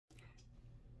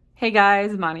Hey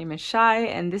guys, my name is Shai,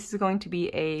 and this is going to be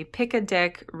a pick a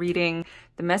deck reading.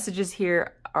 The messages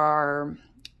here are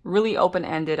really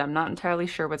open-ended. I'm not entirely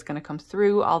sure what's going to come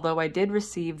through, although I did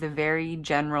receive the very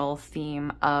general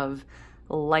theme of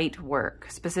light work,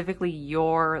 specifically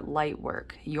your light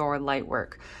work.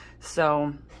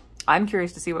 So I'm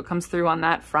curious to see what comes through on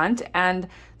that front. And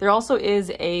there also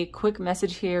is a quick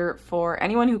message here for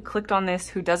anyone who clicked on this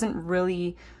who doesn't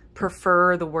really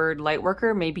prefer the word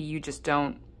lightworker. Maybe you just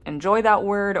don't enjoy that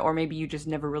word, or maybe you just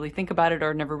never really think about it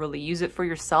or never really use it for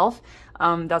yourself.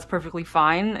 That's perfectly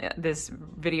fine. This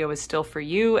video is still for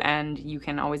you, and you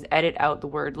can always edit out the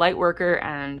word lightworker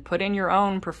and put in your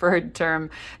own preferred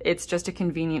term. It's just a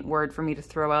convenient word for me to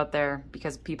throw out there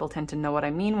because people tend to know what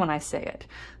I mean when I say it.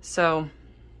 So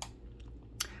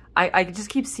I just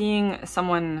keep seeing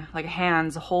someone like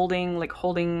hands holding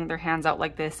their hands out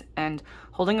like this and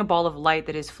holding a ball of light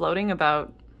that is floating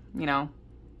about,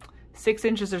 6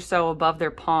 inches or so above their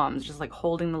palms, just like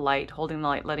holding the light,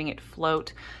 letting it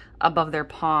float above their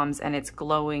palms, and it's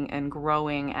glowing and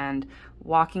growing and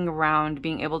walking around,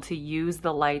 being able to use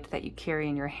the light that you carry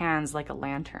in your hands like a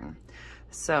lantern.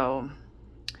 So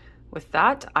with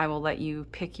that, I will let you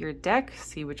pick your deck,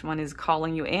 see which one is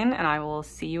calling you in, and I will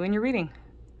see you in your reading.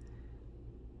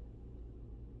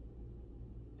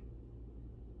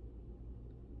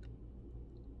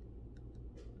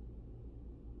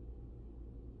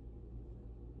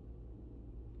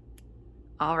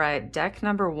 All right, deck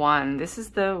number 1. This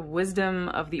is the Wisdom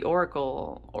of the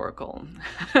Oracle.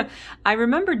 I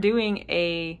remember doing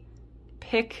a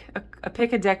pick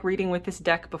a deck reading with this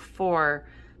deck before,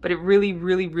 but it really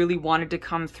wanted to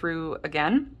come through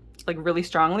again, like really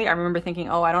strongly. I remember thinking,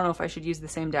 oh, I don't know if I should use the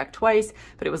same deck twice,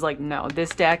 but it was like, no, this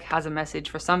deck has a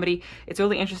message for somebody. It's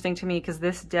really interesting to me because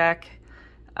this deck,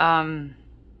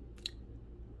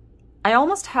 I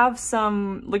almost have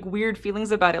some like weird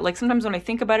feelings about it. Like sometimes when I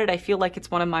think about it, I feel like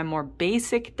it's one of my more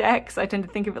basic decks. I tend to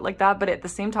think of it like that, but at the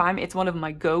same time, it's one of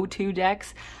my go-to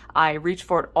decks. I reach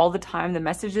for it all the time. The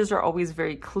messages are always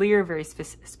very clear, very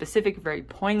specific, very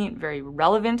poignant, very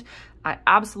relevant. I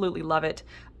absolutely love it.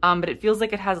 But it feels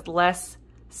like it has less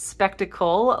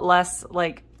spectacle,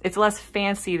 it's less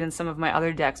fancy than some of my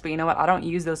other decks. But you know what? I don't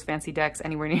use those fancy decks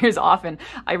anywhere near as often.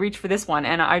 I reach for this one,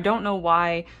 and I don't know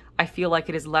why I feel like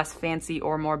it is less fancy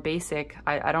or more basic.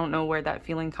 I don't know where that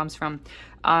feeling comes from.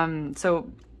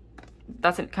 So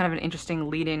that's kind of an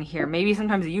interesting lead in here. Maybe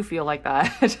sometimes you feel like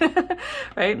that,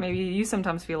 right? Maybe you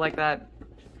sometimes feel like that.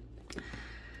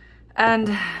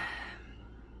 And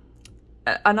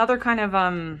another kind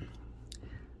of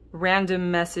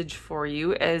random message for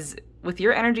you is, with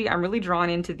your energy, I'm really drawn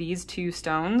into these two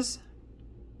stones.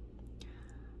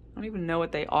 I don't even know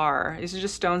what they are. These are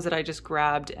just stones that I just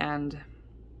grabbed and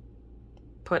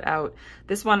put out.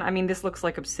 This one, I mean, this looks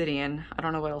like obsidian. I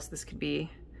don't know what else this could be.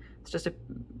 It's just a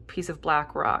piece of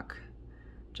black rock.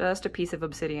 Just a piece of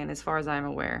obsidian as far as I'm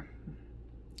aware.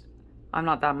 I'm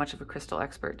not that much of a crystal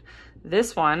expert.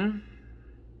 This one,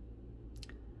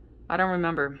 I don't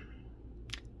remember.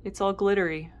 It's all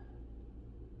glittery.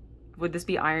 Would this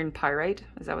be iron pyrite?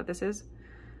 Is that what this is?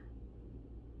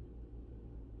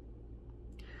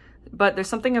 But there's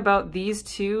something about these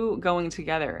two going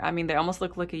together. I mean, they almost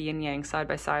look like a yin-yang side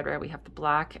by side, right? We have the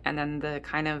black and then the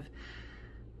kind of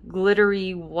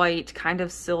glittery white, kind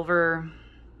of silver,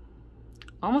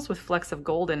 almost with flecks of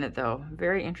gold in it though.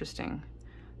 Very interesting.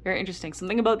 Very interesting.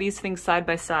 Something about these things side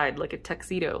by side, like a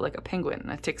tuxedo, like a penguin,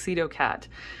 a tuxedo cat.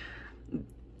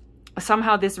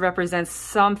 Somehow this represents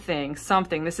something.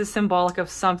 This is symbolic of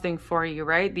something for you,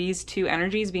 right? These two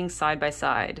energies being side by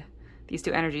side. These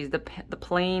two energies, the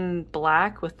plain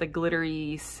black with the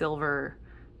glittery silver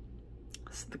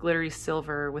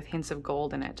with hints of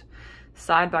gold in it,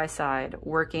 side by side,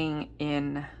 working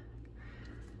in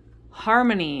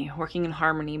harmony.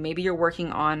 Maybe you're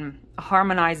working on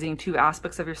harmonizing two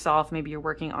aspects of yourself. Maybe you're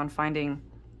working on finding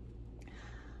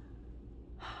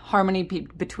harmony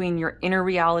between your inner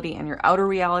reality and your outer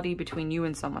reality, between you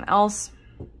and someone else,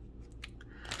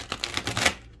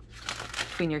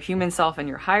 between your human self and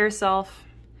your higher self,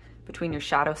 between your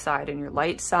shadow side and your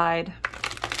light side.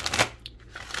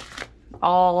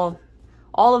 All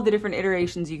of the different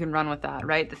iterations you can run with that,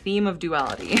 right? The theme of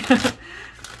duality.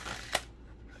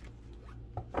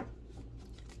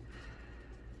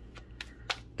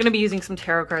 Gonna be using some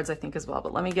tarot cards, I think, as well,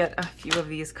 but let me get a few of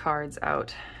these cards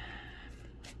out.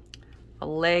 A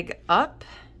leg up,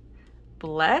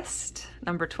 blessed,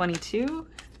 number 22.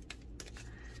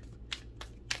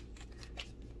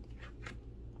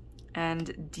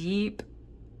 And deep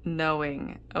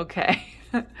knowing. Okay,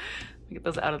 let me get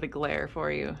those out of the glare for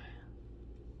you.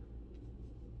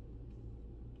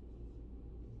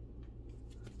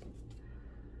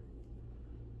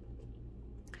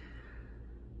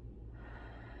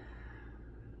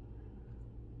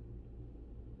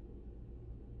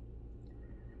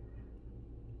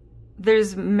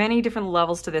 there's many different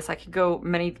levels to this. I could go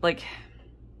many, like,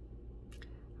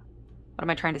 what am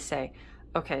I trying to say?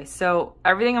 Okay, so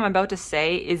everything I'm about to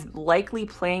say is likely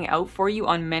playing out for you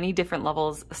on many different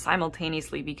levels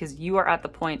simultaneously, because you are at the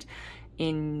point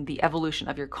in the evolution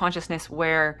of your consciousness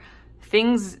where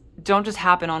things don't just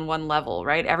happen on one level,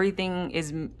 right? Everything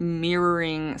is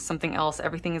mirroring something else.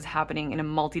 Everything is happening in a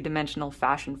multidimensional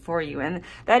fashion for you. And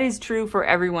that is true for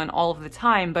everyone all of the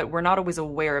time, but we're not always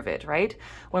aware of it, right?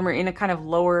 When we're in a kind of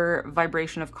lower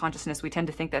vibration of consciousness, we tend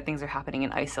to think that things are happening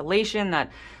in isolation,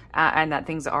 and that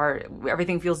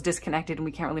everything feels disconnected and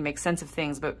we can't really make sense of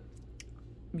things. But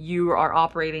you are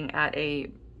operating at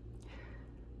a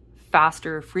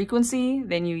faster frequency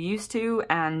than you used to,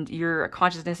 and your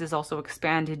consciousness is also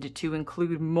expanded to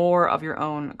include more of your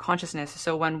own consciousness.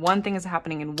 So when one thing is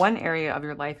happening in one area of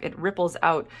your life, it ripples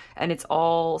out and it's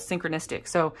all synchronistic.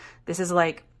 So this is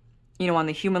like, you know, on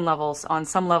the human levels, on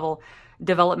some level,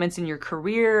 developments in your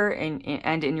career and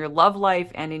in your love life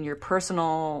and in your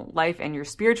personal life and your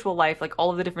spiritual life, like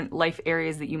all of the different life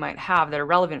areas that you might have that are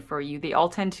relevant for you, they all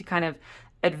tend to kind of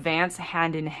advance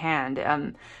hand in hand.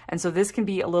 And so this can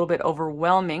be a little bit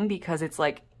overwhelming because it's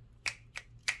like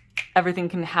everything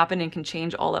can happen and can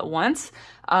change all at once.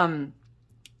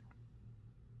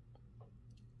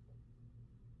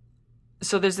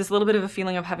 So there's this little bit of a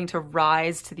feeling of having to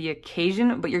rise to the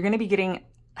occasion, but you're going to be getting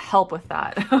help with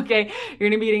that. Okay. You're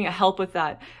going to be getting help with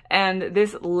that. And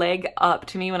this leg up,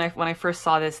 to me, when I first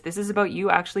saw this is about you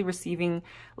actually receiving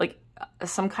like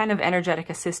some kind of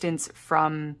energetic assistance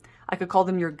from, I could call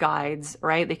them your guides,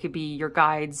 right? They could be your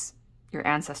guides, your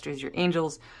ancestors, your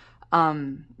angels,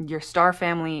 your star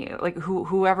family, like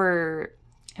whoever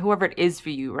it is for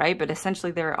you, right? But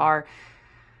essentially there are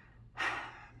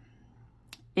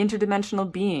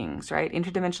interdimensional beings, right?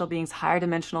 Interdimensional beings, higher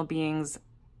dimensional beings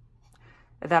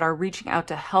that are reaching out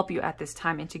to help you at this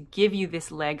time and to give you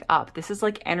this leg up. This is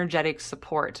like energetic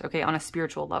support, okay, on a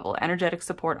spiritual level, energetic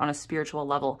support on a spiritual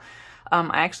level.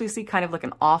 I actually see kind of like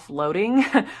an offloading,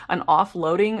 an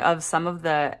offloading of some of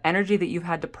the energy that you've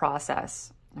had to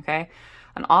process, okay?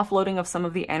 An offloading of some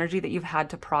of the energy that you've had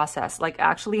to process, like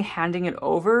actually handing it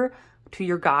over to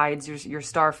your guides, your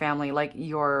star family, like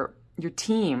your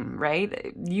team,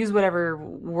 right? Use whatever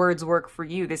words work for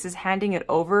you. This is handing it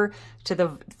over to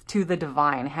the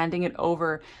divine, handing it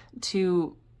over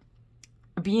to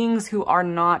beings who are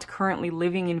not currently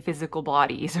living in physical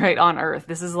bodies, right, on Earth.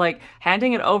 This is like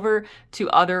handing it over to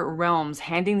other realms,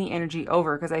 handing the energy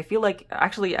over, because I feel like,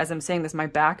 actually, as I'm saying this, my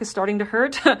back is starting to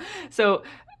hurt. So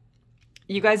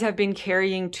you guys have been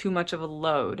carrying too much of a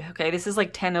load, okay? This is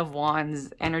like 10 of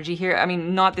Wands energy here. I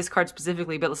mean, not this card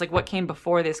specifically, but it's like what came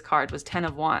before this card was 10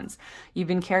 of Wands. You've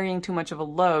been carrying too much of a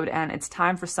load, and it's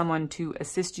time for someone to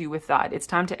assist you with that. It's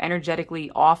time to energetically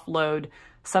offload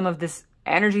some of this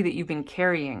energy that you've been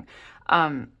carrying.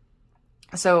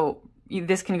 So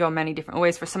this can go many different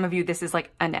ways. For some of you, this is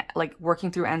like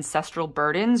working through ancestral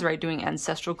burdens, right? Doing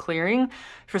ancestral clearing.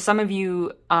 For some of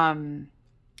you,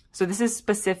 so this is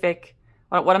specific.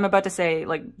 What I'm about to say,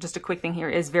 like just a quick thing here,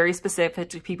 is very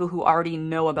specific to people who already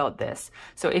know about this.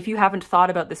 So if you haven't thought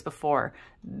about this before,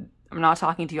 I'm not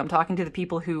talking to you. I'm talking to the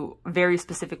people who very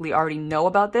specifically already know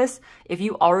about this. If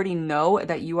you already know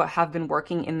that you have been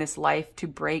working in this life to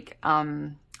break,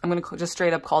 I'm going to just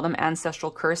straight up call them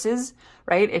ancestral curses,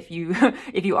 right? If you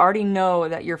already know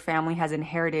that your family has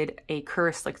inherited a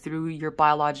curse, like through your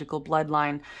biological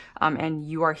bloodline, and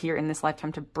you are here in this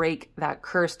lifetime to break that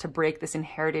curse, to break this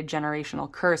inherited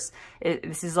generational curse,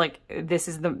 this is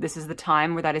the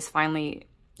time where that is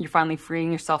you're finally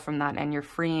freeing yourself from that, and you're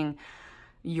freeing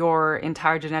your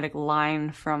entire genetic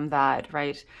line from that,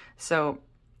 right? So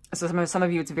some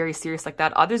of you, it's very serious like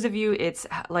that. Others of you, it's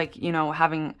like, you know,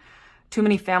 having too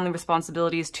many family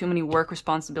responsibilities, too many work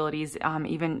responsibilities,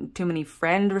 even too many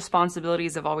friend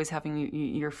responsibilities of always having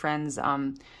your friends,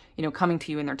 you know, coming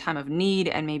to you in their time of need,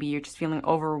 and maybe you're just feeling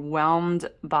overwhelmed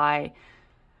by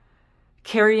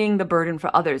carrying the burden for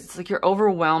others. It's like you're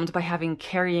overwhelmed by having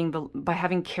carried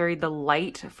the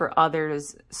light for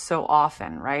others so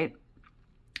often, right?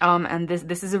 And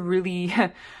this is a really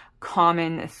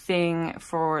common thing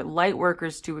for light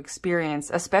workers to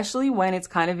experience, especially when it's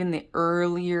kind of in the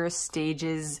earlier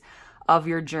stages of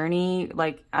your journey.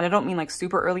 Like, and I don't mean like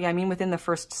super early, I mean within the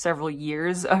first several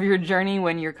years of your journey,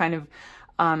 when you're kind of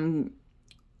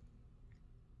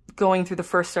going through the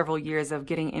first several years of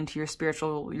getting into your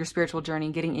spiritual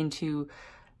journey, getting into,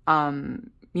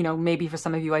 you know, maybe for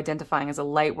some of you identifying as a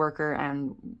light worker,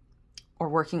 and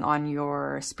working on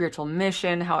your spiritual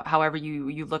mission, however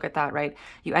you look at that, right?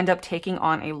 You end up taking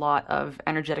on a lot of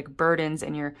energetic burdens,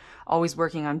 and you're always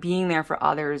working on being there for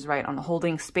others, right? On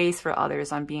holding space for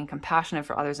others, on being compassionate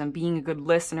for others, on being a good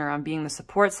listener, on being the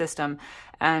support system.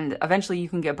 And eventually you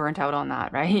can get burnt out on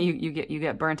that, right? You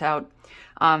get burnt out.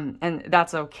 And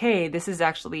that's okay. This is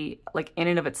actually, like, in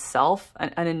and of itself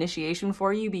an initiation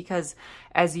for you, because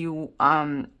as you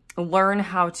learn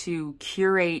how to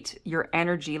curate your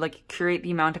energy, like curate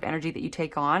the amount of energy that you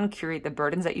take on, curate the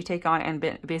burdens that you take on,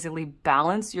 and basically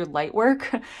balance your light work.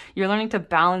 You're learning to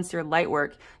balance your light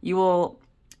work. You will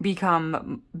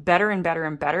become better and better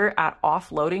and better at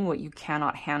offloading what you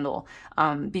cannot handle.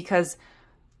 Because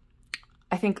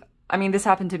I mean, this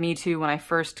happened to me too when I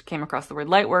first came across the word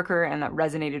Lightworker, and that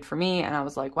resonated for me. And I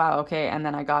was like, wow, okay. And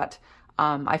then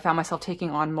I found myself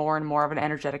taking on more and more of an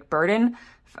energetic burden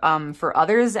for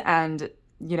others. And,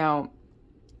 you know,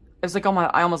 it was like,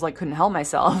 I almost like couldn't help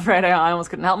myself, right? I almost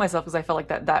couldn't help myself because I felt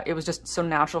like that it was just so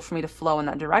natural for me to flow in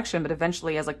that direction. But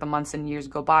eventually, as like the months and years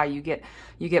go by, you get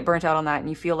burnt out on that, and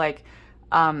you feel like,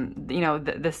 you know,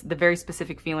 the very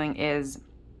specific feeling is,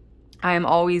 I am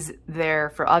always there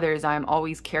for others. I'm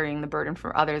always carrying the burden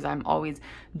for others. I'm always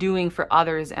doing for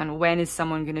others. And when is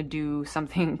someone going to do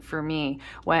something for me?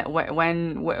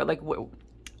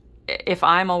 If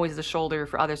I'm always the shoulder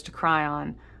for others to cry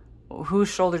on, whose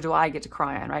shoulder do I get to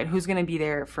cry on, right? Who's going to be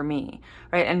there for me,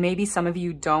 right? And maybe some of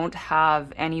you don't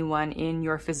have anyone in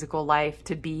your physical life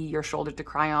to be your shoulder to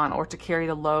cry on, or to carry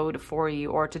the load for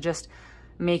you, or to just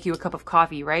make you a cup of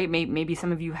coffee, right? Maybe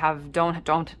some of you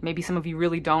maybe some of you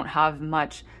really don't have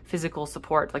much physical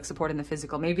support, like support in the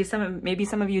physical. Maybe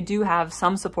some of you do have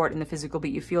some support in the physical,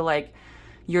 but you feel like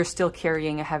you're still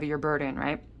carrying a heavier burden,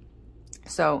 right?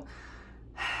 So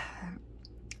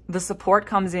the support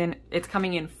it's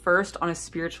coming in first on a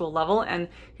spiritual level. And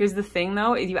here's the thing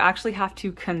though, is you actually have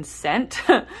to consent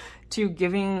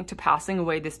to passing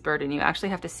away this burden. You actually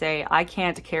have to say, I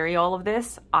can't carry all of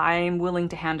this. I'm willing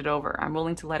to hand it over. I'm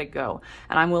willing to let it go.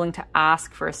 And I'm willing to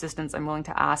ask for assistance. I'm willing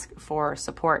to ask for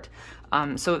support.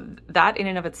 So that in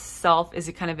and of itself is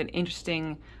a kind of an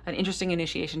interesting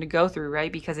initiation to go through,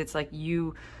 right? Because it's like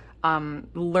you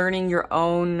learning your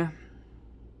own,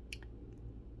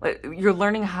 you're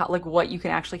learning how, like, what you can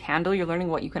actually handle. You're learning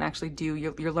what you can actually do.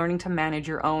 You're learning to manage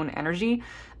your own energy.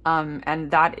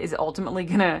 And that is ultimately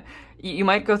you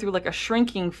might go through like a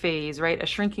shrinking phase, right? A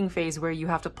shrinking phase where you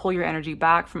have to pull your energy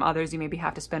back from others. You maybe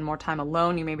have to spend more time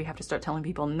alone. You maybe have to start telling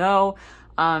people no.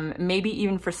 Maybe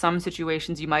even for some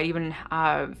situations, you might even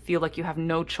feel like you have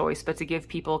no choice but to give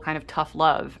people kind of tough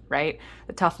love, right?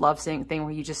 The tough love thing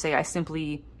where you just say, I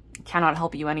simply cannot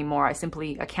help you anymore. I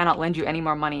cannot lend you any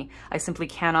more money. I simply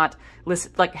cannot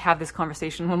have this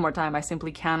conversation one more time. I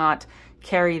simply cannot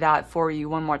carry that for you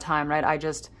one more time, right? I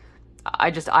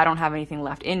don't have anything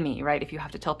left in me, right? If you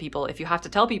have to tell people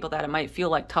that, it might feel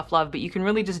like tough love, but you can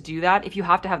really just do that if you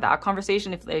have to have that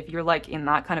conversation. If you're like in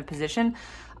that kind of position,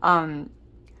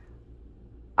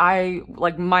 I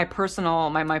like my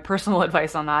personal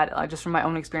advice on that, just from my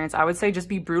own experience, I would say just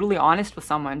be brutally honest with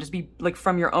someone. Just be like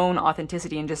from your own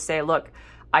authenticity and just say, look,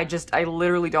 I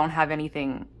literally don't have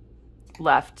anything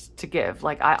left to give.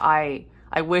 Like I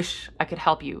wish I could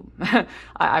help you.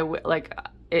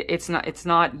 It's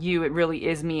not you, it really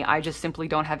is me. I just simply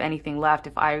don't have anything left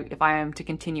if I am to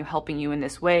continue helping you in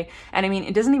this way. And I mean,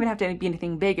 it doesn't even have to be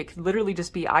anything big. It could literally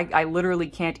just be, I literally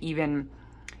can't even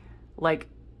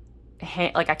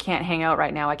I can't hang out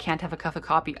right now. I can't have a cup of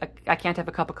coffee. I can't have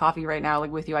a cup of coffee right now,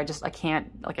 like with you. I can't.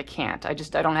 I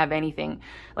don't have anything.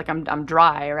 Like I'm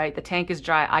dry, right? The tank is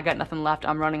dry. I got nothing left.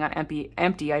 I'm running on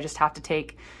empty. I just have to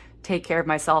take care of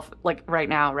myself, like right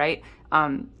now, right?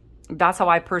 That's how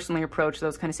I personally approach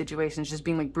those kind of situations. Just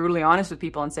being like brutally honest with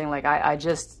people and saying like, I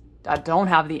don't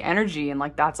have the energy, and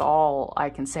like that's all I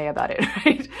can say about it,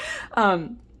 right?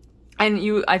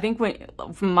 And I think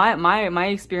from my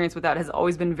experience with that has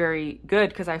always been very good,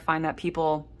 because I find that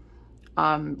people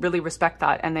really respect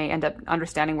that, and they end up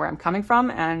understanding where I'm coming from,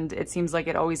 and it seems like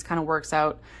it always kind of works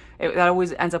out. That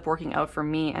always ends up working out for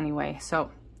me anyway.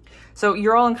 So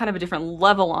you're all on kind of a different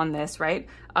level on this, right?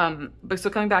 But so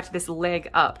coming back to this leg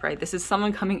up, right? This is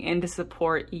someone coming in to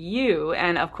support you.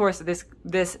 And of course,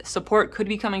 this support could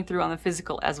be coming through on the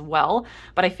physical as well.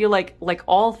 But I feel like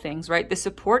all things, right? The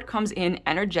support comes in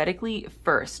energetically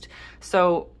first.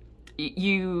 So if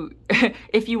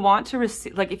you want to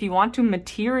receive, like if you want to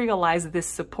materialize this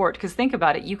support, because think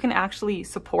about it, you can actually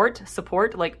support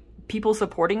like people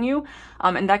supporting you,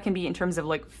 and that can be in terms of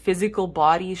like physical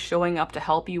bodies showing up to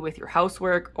help you with your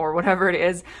housework or whatever it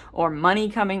is, or money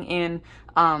coming in,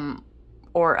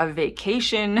 or a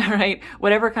vacation, right?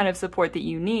 Whatever kind of support that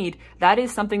you need, that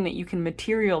is something that you can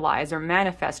materialize or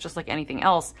manifest just like anything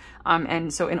else.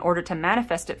 And so in order to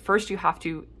manifest it, first you have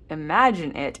to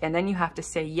imagine it, and then you have to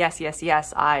say, yes, yes,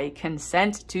 yes, I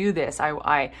consent to this.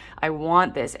 I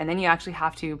want this. And then you actually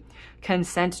have to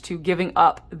consent to giving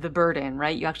up the burden,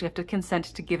 right? You actually have to consent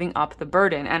to giving up the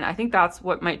burden. And I think that's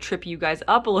what might trip you guys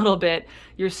up a little bit.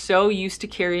 You're so used to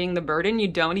carrying the burden, you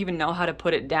don't even know how to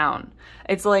put it down.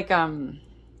 It's like,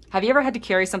 have you ever had to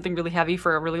carry something really heavy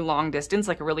for a really long distance,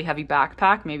 like a really heavy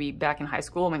backpack, maybe back in high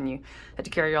school when you had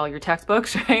to carry all your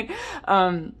textbooks, right?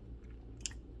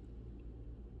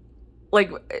 Like,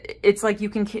 it's like the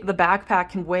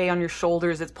backpack can weigh on your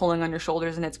shoulders, it's pulling on your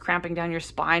shoulders and it's cramping down your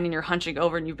spine and you're hunching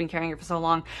over and you've been carrying it for so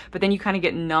long, but then you kind of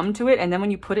get numb to it. And then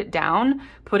when you put it down,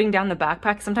 putting down the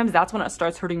backpack, sometimes that's when it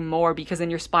starts hurting more, because then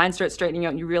your spine starts straightening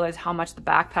out and you realize how much the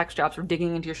backpack straps are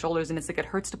digging into your shoulders, and it's like, it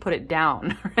hurts to put it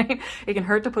down, right? It can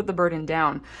hurt to put the burden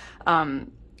down.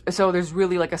 So there's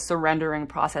really like a surrendering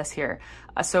process here.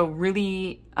 So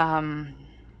really,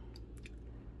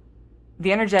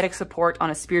 the energetic support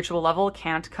on a spiritual level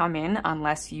can't come in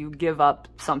unless you give up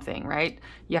something, right?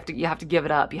 You have to give it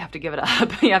up. You have to give it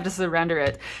up. You have to surrender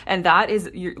it. And that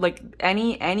is like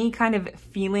any kind of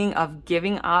feeling of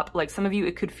giving up. Like some of you,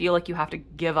 it could feel like you have to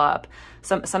give up.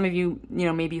 Some of you, you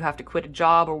know, maybe you have to quit a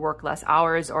job or work less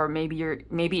hours, or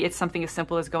maybe it's something as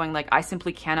simple as going like, I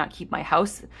simply cannot keep my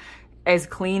house as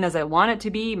clean as I want it to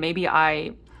be. Maybe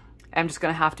I'm just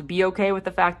going to have to be okay with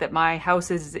the fact that my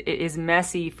house is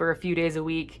messy for a few days a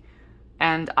week,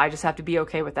 and I just have to be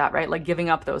okay with that, right? Like giving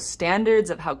up those standards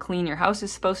of how clean your house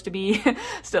is supposed to be.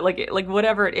 So like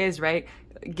whatever it is, right?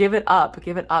 Give it up,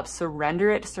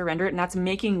 surrender it. And that's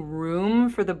making room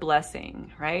for the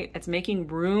blessing, right? It's making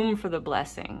room for the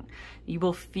blessing. You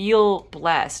will feel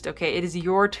blessed, okay? It is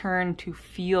your turn to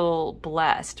feel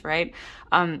blessed, right?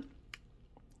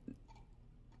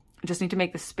 Just need to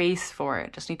make the space for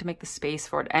it. Just need to make the space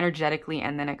for it energetically,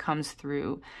 and then it comes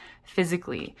through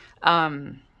physically. A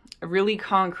really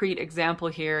concrete example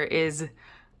here is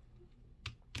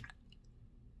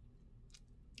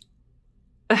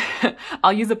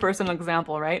I'll use a personal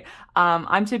example, right?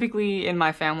 I'm typically in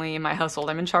my family, in my household,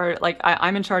 I'm in charge, like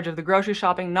I'm in charge of the grocery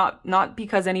shopping, not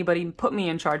because anybody put me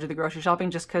in charge of the grocery shopping,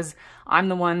 just because I'm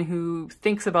the one who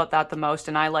thinks about that the most,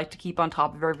 and I like to keep on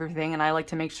top of everything, and I like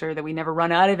to make sure that we never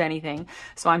run out of anything.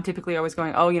 So I'm typically always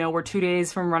going, oh, you know, we're 2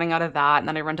 days from running out of that, and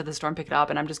then I run to the store and pick it up,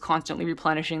 and I'm just constantly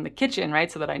replenishing the kitchen,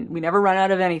 right? So that we never run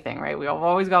out of anything, right? We've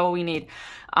always got what we need.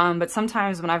 But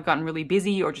sometimes when I've gotten really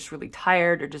busy or just really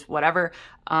tired or just whatever,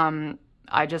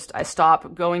 I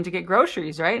stop going to get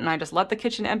groceries, right? And I just let the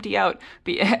kitchen empty out.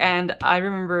 And I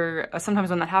remember sometimes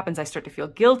when that happens, I start to feel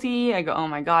guilty. I go, oh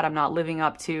my God, I'm not living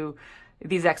up to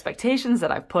these expectations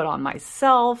that I've put on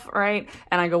myself, right?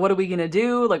 And I go, what are we gonna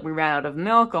do? Like, we ran out of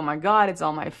milk. Oh my God, it's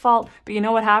all my fault. But you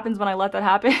know what happens when I let that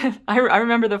happen? I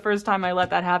remember the first time I let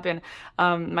that happen.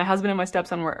 My husband and my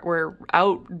stepson were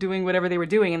out doing whatever they were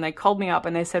doing, and they called me up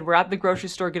and they said, we're at the grocery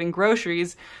store getting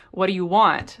groceries. What do you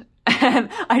want? And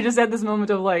I just had this moment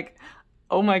of like,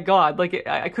 oh my God, like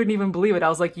I couldn't even believe it. I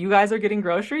was like, you guys are getting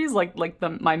groceries? Like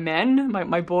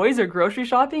my boys are grocery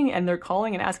shopping, and they're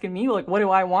calling and asking me, like, what do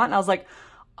I want? And I was like,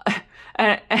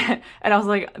 and I was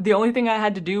like, the only thing I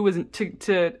had to do was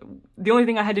the only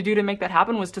thing I had to do to make that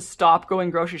happen was to stop going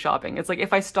grocery shopping. It's like,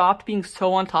 if I stopped being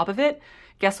so on top of it,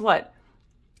 guess what?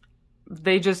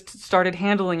 They just started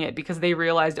handling it because they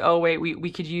realized, oh wait,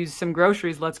 we could use some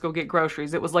groceries. Let's go get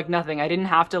groceries. It was like nothing. I didn't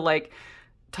have to like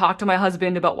talk to my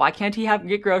husband about why can't he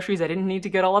get groceries. I didn't need to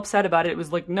get all upset about it. It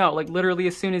was like, no, like literally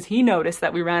as soon as he noticed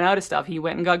that we ran out of stuff, he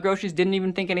went and got groceries, didn't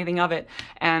even think anything of it.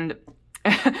 And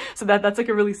so that's like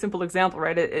a really simple example,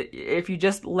 right? If you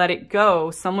just let it go,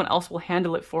 someone else will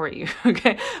handle it for you,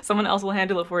 okay? Someone else will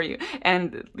handle it for you.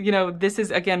 And, you know, this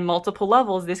is, again, multiple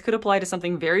levels. This could apply to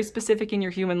something very specific in your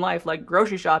human life, like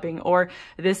grocery shopping, or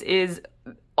this is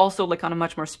also like on a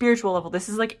much more spiritual level. This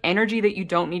is like energy that you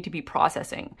don't need to be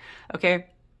processing, okay?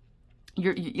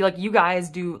 You guys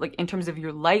do, like, in terms of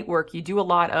your light work, you do a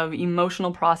lot of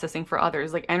emotional processing for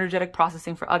others, like energetic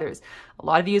processing for others. A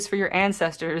lot of you is for your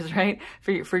ancestors, right?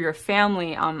 For your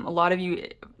family. A lot of you,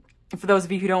 for those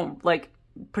of you who don't like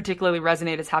particularly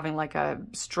resonate as having like a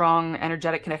strong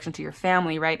energetic connection to your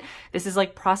family, right? This is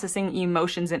like processing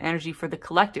emotions and energy for the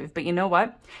collective. But you know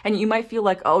what? And you might feel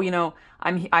like, oh, you know,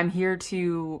 I'm here to,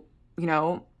 you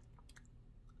know,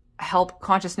 help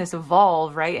consciousness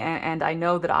evolve, right? And I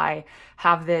know that I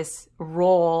have this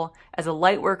role as a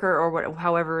light worker, or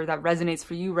however that resonates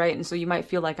for you, right? And so you might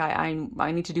feel like I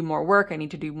need to do more work. I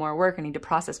need to do more work. I need to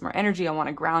process more energy. I want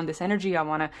to ground this energy. I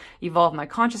want to evolve my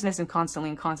consciousness, and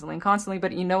constantly.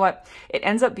 But you know what? It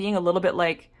ends up being a little bit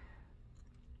like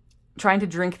trying to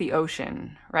drink the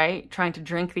ocean, right? Trying to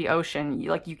drink the ocean.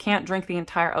 Like, you can't drink the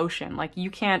entire ocean. Like, you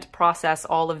can't process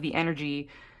all of the energy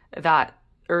that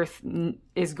Earth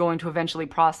is going to eventually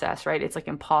process, right? It's like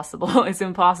impossible. It's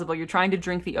impossible. You're trying to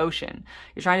drink the ocean.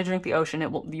 You're trying to drink the ocean.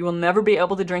 You will never be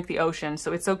able to drink the ocean.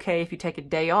 So it's okay if you take a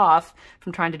day off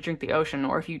from trying to drink the ocean,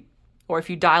 or if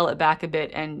you dial it back a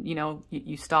bit and, you know,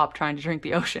 you stop trying to drink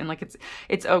the ocean. Like,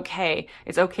 it's okay.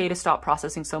 It's okay to stop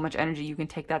processing so much energy. You can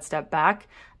take that step back.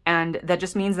 And that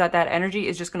just means that that energy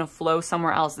is just going to flow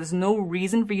somewhere else. There's no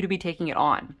reason for you to be taking it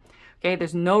on. Okay,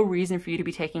 there's no reason for you to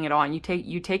be taking it on.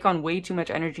 You take on way too much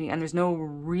energy, and there's no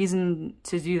reason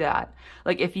to do that.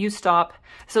 Like, if you stop,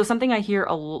 so something I hear,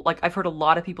 like I've heard a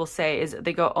lot of people say is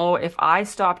they go, oh, if I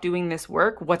stop doing this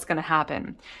work, what's going to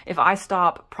happen? If I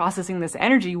stop processing this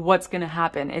energy, what's going to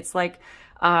happen? It's like,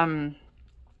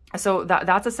 so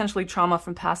that's essentially trauma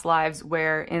from past lives,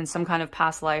 where in some kind of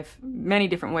past life, many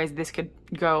different ways this could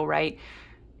go, right?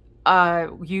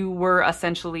 You were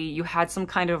essentially, you had some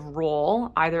kind of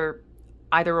role, either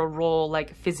a role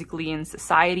like physically in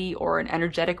society, or an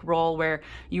energetic role where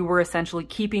you were essentially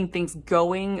keeping things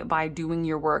going by doing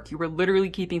your work. You were literally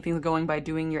keeping things going by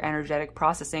doing your energetic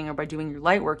processing, or by doing your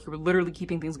light work. You were literally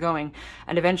keeping things going,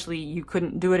 and eventually you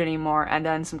couldn't do it anymore, and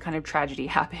then some kind of tragedy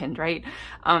happened, right?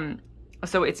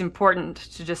 So it's important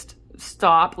to just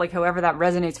stop, like however that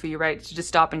resonates for you, right? To just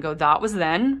stop and go, that was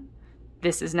then,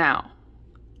 this is now.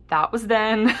 That was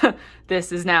then,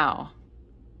 this is now.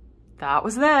 That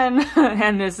was then,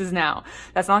 and this is now.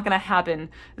 That's not going to happen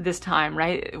this time,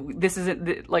 right? This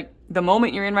isn't, like, the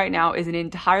moment you're in right now is an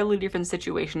entirely different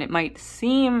situation. It might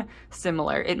seem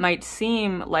similar. It might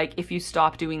seem like if you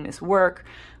stop doing this work,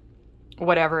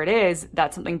 whatever it is,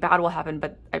 that something bad will happen,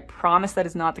 but I promise that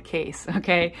is not the case,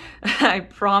 okay? I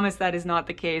promise that is not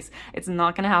the case. It's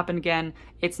not going to happen again.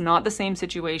 It's not the same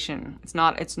situation. It's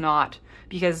not,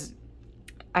 because,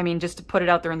 I mean, just to put it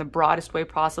out there in the broadest way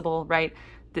possible, right?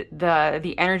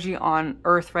 The energy on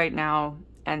Earth right now,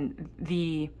 and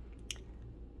the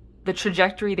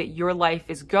trajectory that your life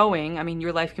is going, I mean,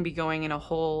 your life can be going in a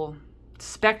whole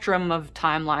spectrum of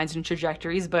timelines and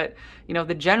trajectories, but, you know,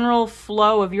 the general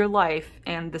flow of your life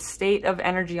and the state of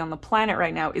energy on the planet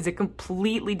right now is a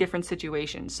completely different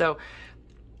situation. So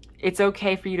it's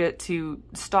okay for you to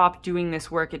stop doing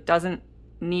this work. It doesn't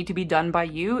need to be done by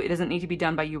you. It doesn't need to be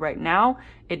done by you right now.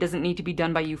 It doesn't need to be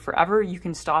done by you forever. You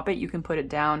can stop it. You can put it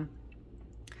down.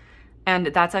 And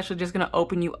that's actually just going to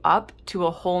open you up to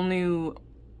a whole new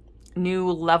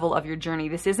level of your journey.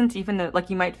 This isn't even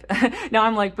like, you might, now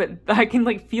I'm like, but I can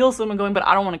like feel someone going, but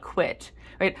I don't want to quit,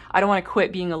 right? I don't want to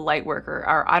quit being a light worker,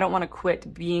 or I don't want to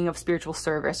quit being of spiritual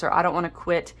service, or I don't want to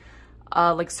quit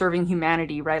like serving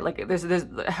humanity, right? Like there's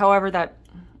however that,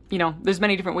 you know, there's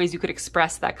many different ways you could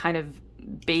express that kind of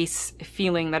base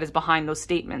feeling that is behind those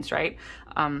statements, right?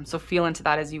 So feel into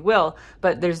that as you will,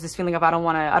 but there's this feeling of, I don't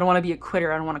want to be a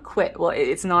quitter. I don't want to quit. Well,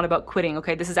 it's not about quitting.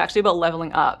 Okay. This is actually about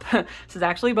leveling up. This is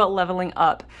actually about leveling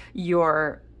up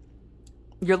your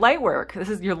light work.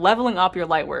 You're leveling up your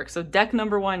light work. So deck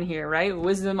number 1 here, right?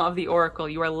 Wisdom of the Oracle.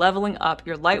 You are leveling up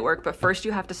your light work, but first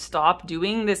you have to stop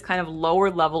doing this kind of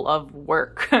lower level of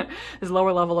work, this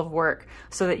lower level of work,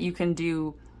 so that you can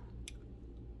do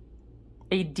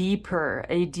a deeper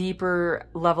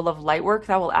level of light work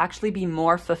that will actually be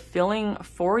more fulfilling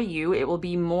for you. It will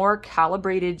be more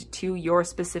calibrated to your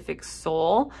specific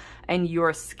soul and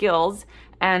your skills,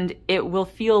 and it will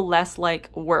feel less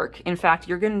like work. In fact,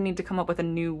 you're going to need to come up with a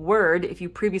new word. If you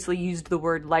previously used the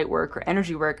word light work or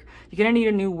energy work, you're going to need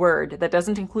a new word that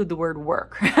doesn't include the word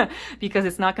work, because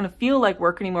it's not going to feel like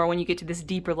work anymore when you get to this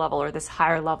deeper level, or this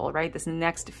higher level, right? This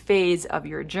next phase of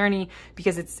your journey,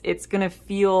 because it's going to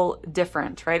feel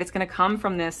different, right? It's going to come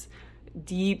from this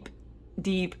deep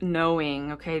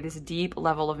knowing, okay? This deep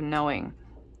level of knowing.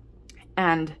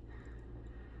 And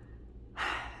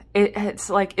it's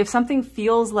like, if something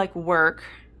feels like work,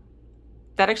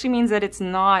 that actually means that it's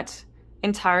not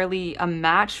entirely a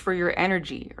match for your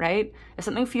energy, right? If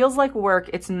something feels like work,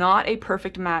 it's not a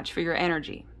perfect match for your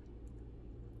energy.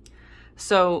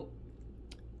 So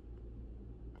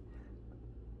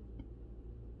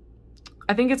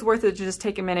I think it's worth it to just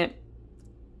take a minute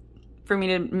for me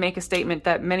to make a statement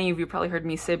that many of you probably heard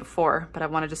me say before, but I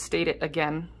want to just state it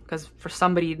again, because for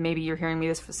somebody, maybe you're hearing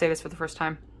me say this for the first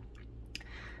time.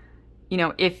 You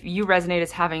know, if you resonate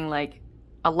as having like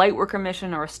a Lightworker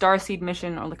mission or a starseed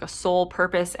mission or like a soul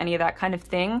purpose, any of that kind of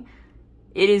thing,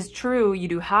 it is true you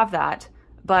do have that,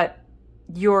 but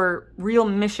your real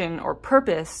mission or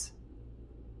purpose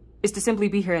is to simply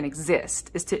be here and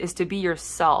exist, is to be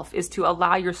yourself, is to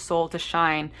allow your soul to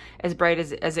shine as bright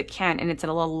as it can. And it's an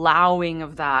allowing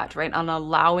of that, right? An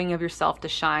allowing of yourself to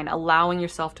shine, allowing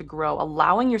yourself to grow,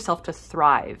 allowing yourself to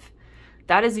thrive.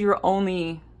 That is your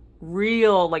only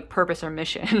real like purpose or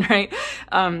mission, right?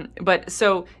 But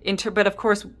of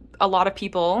course, a lot of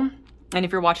people, and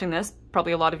if you're watching this,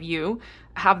 probably a lot of you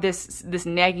have this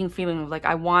nagging feeling of like,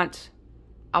 I want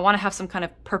to have some kind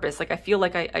of purpose. Like I feel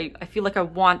like I feel like I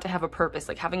want to have a purpose.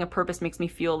 Like having a purpose makes me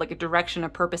feel like a direction, a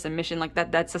purpose, a mission. Like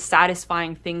that's a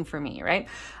satisfying thing for me, right?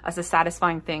 That's a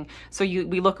satisfying thing. So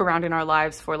we look around in our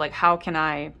lives for like, how can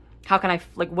I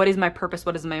like, what is my purpose?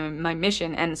 What is my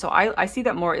mission? And so I see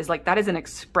that more as like, that is an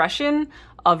expression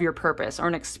of your purpose or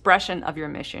an expression of your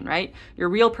mission, right? Your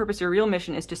real purpose, your real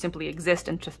mission is to simply exist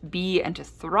and to be and to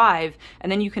thrive. And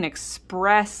then you can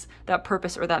express that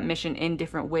purpose or that mission in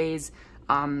different ways,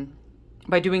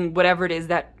 by doing whatever it is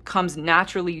that comes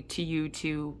naturally to you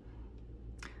to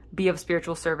be of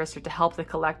spiritual service or to help the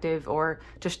collective or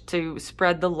just to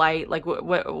spread the light, like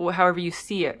however you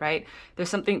see it, right? There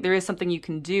is something you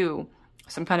can do,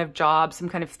 some kind of job, some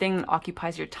kind of thing that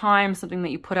occupies your time, something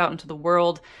that you put out into the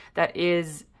world that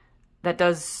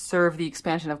does serve the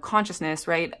expansion of consciousness,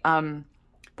 right?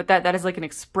 But that is like an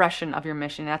expression of your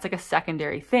mission. That's like a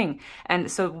secondary thing. And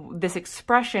so this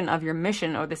expression of your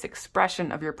mission or this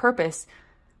expression of your purpose,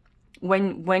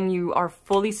 when you are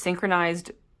fully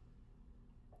synchronized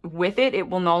with it, it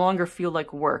will no longer feel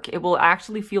like work. It will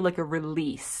actually feel like a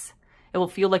release. It will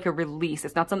feel like a release.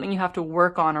 It's not something you have to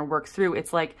work on or work through.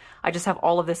 It's like, I just have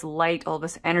all of this light, all of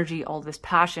this energy, all of this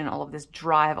passion, all of this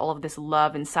drive, all of this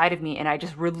love inside of me, and I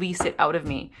just release it out of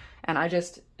me. And I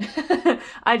just,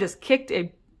 I just kicked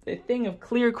a thing of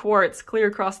clear quartz clear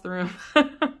across the room.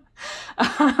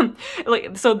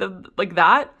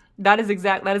 That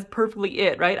is perfectly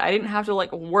it, right? I didn't have to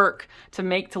like work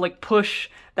to push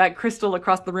that crystal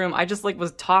across the room. I just like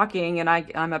was talking, and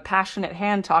I'm a passionate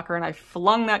hand talker, and I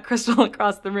flung that crystal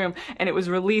across the room and it was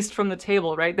released from the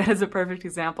table, right? That is a perfect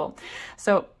example.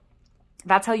 So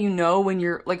that's how you know when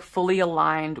you're like fully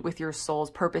aligned with your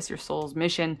soul's purpose, your soul's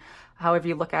mission, however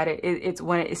you look at it. It's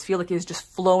when it feels like it's just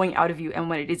flowing out of you, and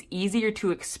when it is easier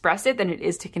to express it than it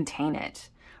is to contain it,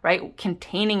 right?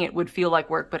 Containing it would feel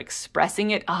like work, but expressing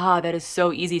it, that is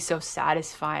so easy, so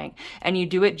satisfying. And you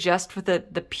do it just for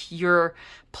the pure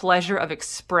pleasure of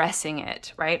expressing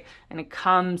it, right? And it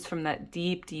comes from that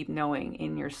deep, deep knowing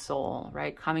in your soul,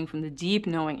 right? Coming from the deep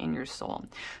knowing in your soul.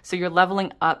 So you're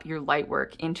leveling up your light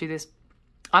work into this.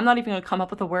 I'm not even going to come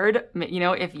up with a word. You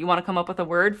know, if you want to come up with a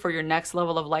word for your next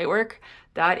level of light work,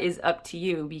 that is up to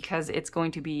you, because it's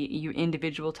going to be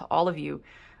individual to all of you.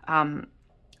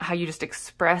 How you just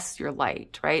express your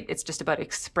light, right? It's just about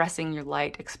expressing your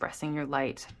light, expressing your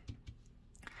light.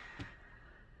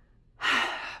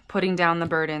 Putting down the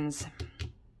burdens.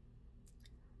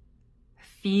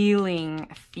 Feeling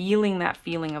that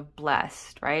feeling of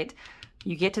blessed, right?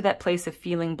 You get to that place of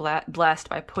feeling blessed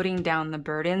by putting down the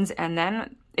burdens, and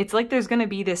then it's like there's going to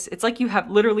be this, it's like you have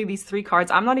literally these 3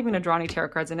 cards. I'm not even going to draw any tarot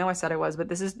cards. I know I said I was, but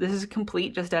this is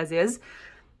complete just as is.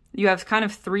 You have kind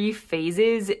of 3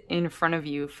 phases in front of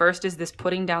you. First is this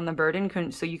putting down the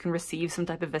burden, so you can receive some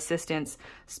type of assistance,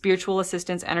 spiritual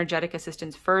assistance, energetic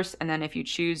assistance first, and then if you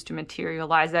choose to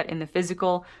materialize that in the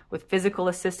physical with physical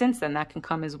assistance, then that can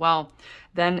come as well.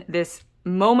 Then this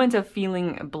moment of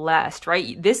feeling blessed,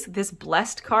 right? This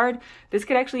blessed card, this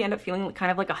could actually end up feeling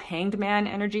kind of like a hanged man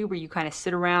energy, where you kind of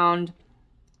sit around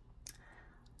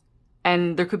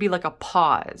and there could be like a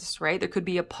pause, right? There could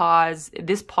be a pause.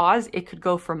 This pause, it could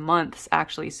go for months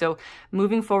actually. So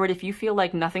moving forward, if you feel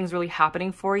like nothing's really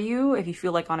happening for you, if you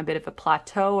feel like on a bit of a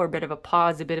plateau or a bit of a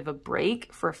pause, a bit of a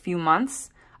break for a few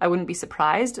months, I wouldn't be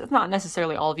surprised. It's not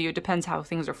necessarily all of you. It depends how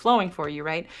things are flowing for you,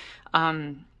 right?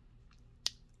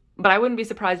 But I wouldn't be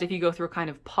surprised if you go through a kind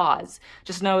of pause.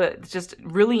 Just know that, just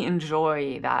really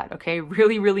enjoy that, okay?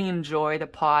 Really, really enjoy the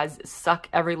pause. Suck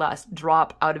every last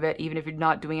drop out of it, even if you're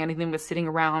not doing anything but sitting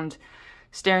around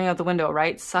staring out the window,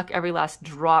 right? Suck every last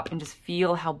drop and just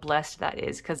feel how blessed that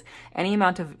is, because any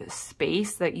amount of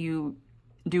space that you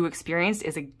do experience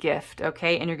is a gift,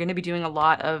 okay? And you're going to be doing a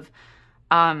lot of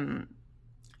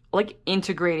like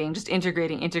integrating,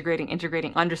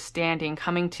 understanding,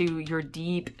 coming to your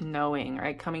deep knowing,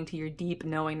 right? Coming to your deep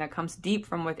knowing that comes deep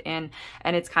from within.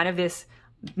 And it's kind of this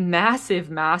massive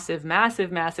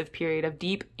period of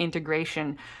deep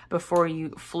integration before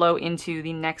you flow into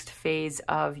the next phase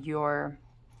of your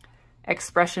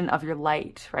expression of your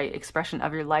light, right? Expression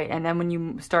of your light. And then when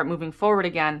you start moving forward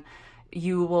again,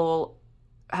 you will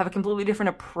have a completely different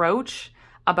approach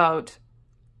about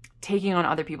taking on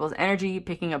other people's energy,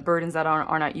 picking up burdens that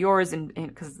are not yours, and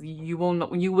because you will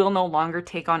no longer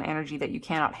take on energy that you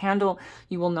cannot handle.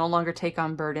 You will no longer take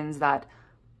on burdens that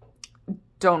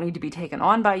don't need to be taken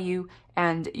on by you,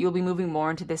 and you'll be moving more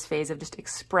into this phase of just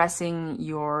expressing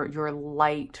your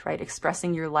light, right?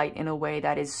 Expressing your light in a way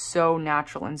that is so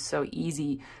natural and so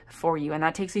easy for you, and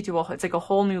that takes you to it's like a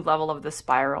whole new level of the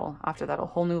spiral. After that, a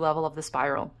whole new level of the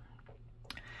spiral.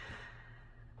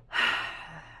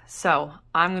 So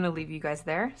I'm gonna leave you guys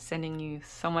there, sending you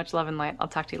so much love and light. I'll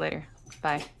talk to you later.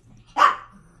 Bye.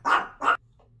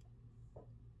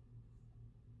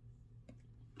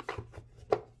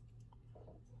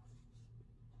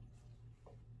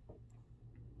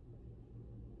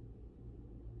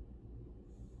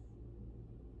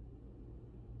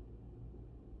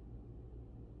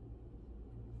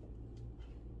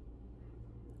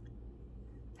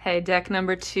 Hey, deck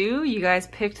number 2, you guys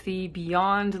picked the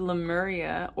Beyond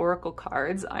Lemuria Oracle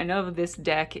cards. I know this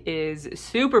deck is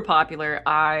super popular.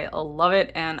 I love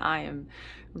it, and I am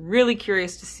really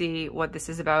curious to see what this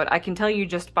is about. I can tell you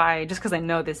just because I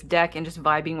know this deck and just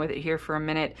vibing with it here for a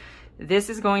minute,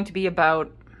 this is going to be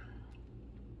about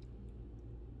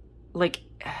like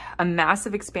a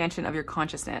massive expansion of your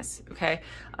consciousness, okay?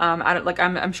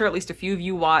 I'm sure at least a few of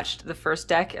you watched the first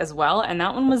deck as well, and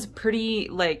that one was pretty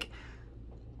like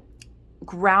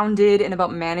grounded and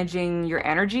about managing your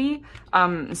energy.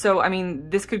 So I mean,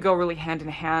 this could go really hand in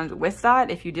hand with that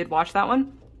if you did watch that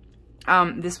one.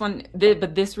 But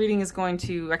this reading is going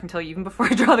to, I can tell you even before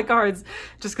I draw the cards,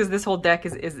 just because this whole deck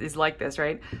is like this,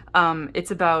 right?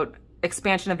 It's about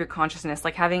expansion of your consciousness,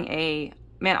 like having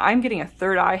man, I'm getting a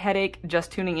third eye headache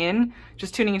just tuning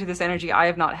into this energy. I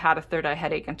have not had a third eye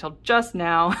headache until just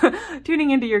now,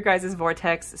 tuning into your guys'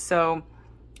 vortex. So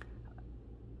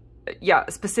yeah,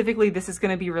 specifically, this is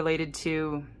going to be related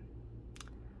to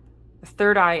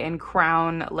third eye and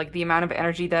crown. Like the amount of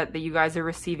energy that you guys are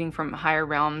receiving from higher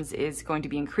realms is going to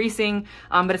be increasing.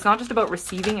 But it's not just about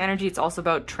receiving energy, it's also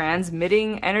about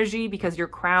transmitting energy, because your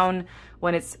crown,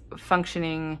 when it's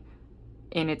functioning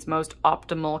in its most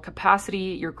optimal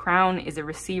capacity, your crown is a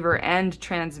receiver and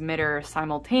transmitter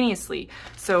simultaneously.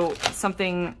 So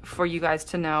something for you guys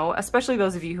to know, especially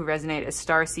those of you who resonate as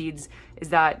starseeds, is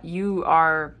that you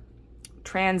are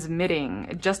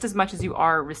transmitting just as much as you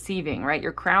are receiving, right?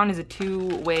 Your crown is a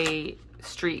two-way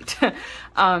street.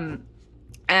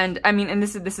 And I mean, and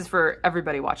this is for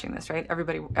everybody watching this, right?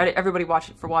 Everybody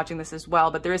watching this as well.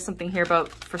 But there is something here about,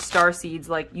 for starseeds,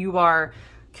 like you are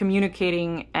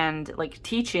communicating and like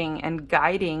teaching and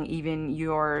guiding even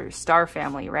your star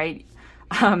family, right?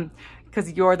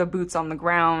 Because you're the boots on the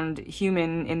ground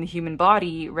human in the human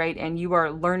body, right? And you are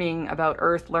learning about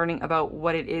Earth, learning about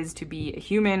what it is to be a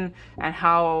human and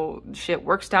how shit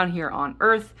works down here on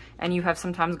Earth. And you have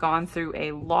sometimes gone through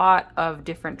a lot of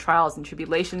different trials and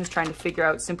tribulations trying to figure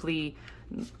out simply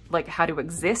like how to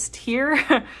exist here,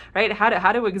 right? How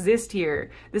to exist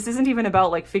here. This isn't even about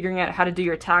like figuring out how to do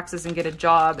your taxes and get a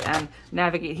job and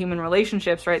navigate human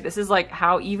relationships, right? This is like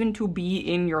how even to be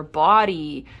in your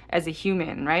body as a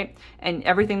human, right? And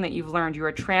everything that you've learned, you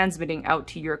are transmitting out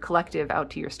to your collective,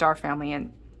 out to your star family.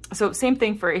 And so same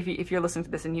thing for if you're listening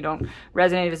to this and you don't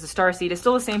resonate as a starseed, it's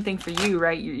still the same thing for you,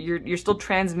 right? You're still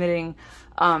transmitting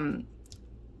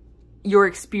your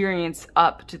experience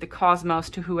up to the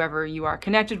cosmos, to whoever you are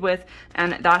connected with,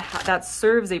 and that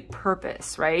serves a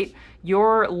purpose, right?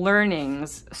 Your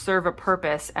learnings serve a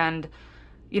purpose. And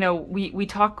you know, we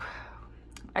talk,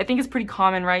 I think it's pretty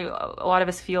common, right? A lot of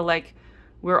us feel like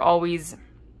we're always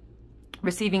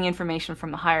receiving information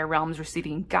from the higher realms,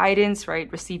 receiving guidance,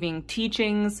 right? Receiving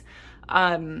teachings,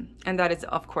 and that is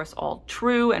of course all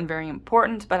true and very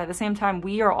important, but at the same time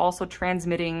we are also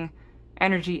transmitting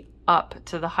energy up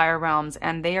to the higher realms,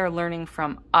 and they are learning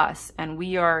from us, and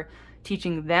we are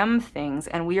teaching them things,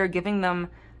 and we are giving them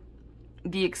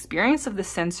the experience of the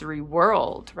sensory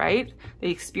world, right? The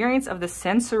experience of the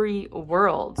sensory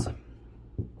world,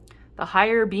 the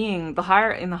higher being, in the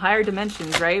higher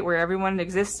dimensions, right? Where everyone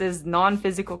exists as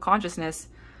non-physical consciousness.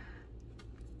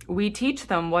 We teach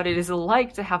them what it is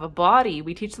like to have a body.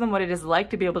 We teach them what it is like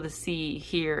to be able to see,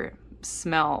 hear,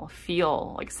 smell,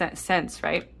 feel, like sense,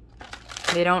 right?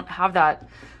 They don't have that,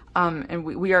 and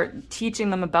we are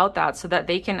teaching them about that so that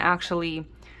they can actually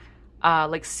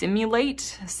like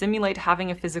simulate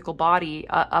having a physical body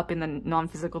up in the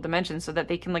non-physical dimension, so that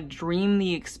they can like dream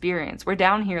the experience. We're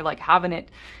down here like having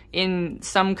it in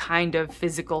some kind of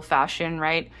physical fashion,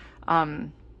 right?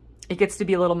 it gets to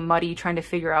be a little muddy trying to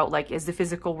figure out, like, is the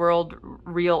physical world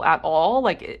real at all?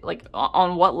 Like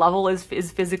on what level is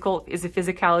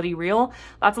physicality real?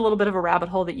 That's a little bit of a rabbit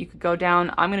hole that you could go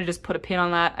down. I'm going to just put a pin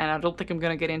on that, and I don't think I'm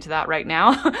going to get into that right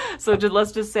now. So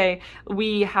let's just say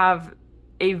we have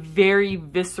a very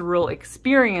visceral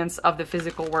experience of the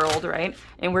physical world, right?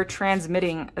 And we're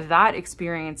transmitting that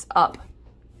experience up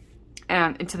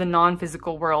and into the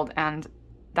non-physical world. And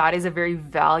that is a very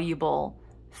valuable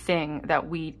thing that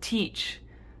we teach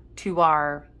to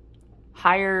our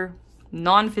higher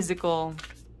non-physical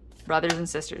brothers and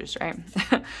sisters, right?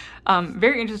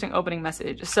 Very interesting opening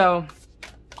message. So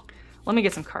let me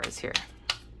get some cards here.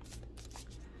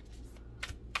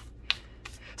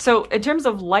 So in terms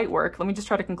of light work, let me just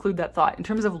try to conclude that thought. In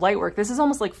terms of light work, this is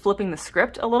almost like flipping the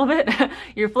script a little bit.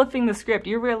 You're flipping the script.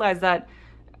 You realize that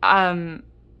to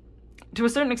a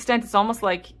certain extent, it's almost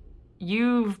like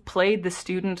you've played the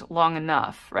student long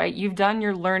enough, right? You've done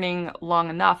your learning long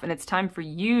enough, and it's time for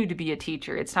you to be a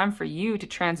teacher. It's time for you to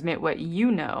transmit what you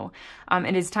know.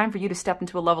 And it's time for you to step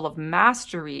into a level of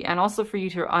mastery, and also for you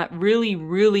to really,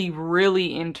 really, really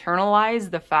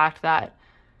internalize the fact that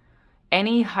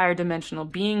any higher dimensional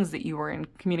beings that you are in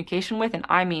communication with, and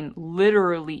I mean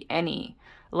literally any,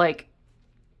 like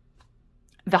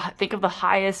think of the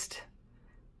highest,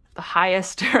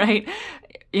 right?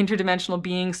 Interdimensional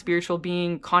being, spiritual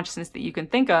being, consciousness that you can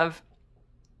think of,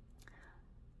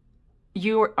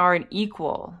 you are an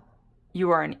equal.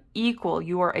 You are an equal.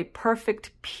 You are a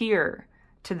perfect peer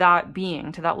to that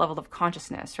being, to that level of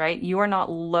consciousness, right? You are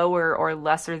not lower or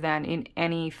lesser than in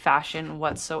any fashion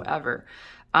whatsoever.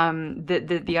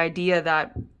 The idea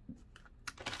that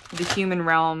the human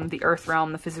realm, the earth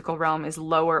realm, the physical realm is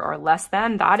lower or less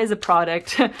than, that is a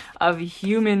product of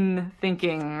human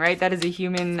thinking, right? That is a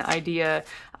human idea,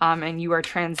 and you are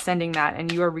transcending that, and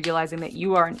you are realizing that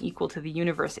you are an equal to the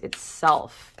universe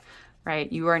itself, right?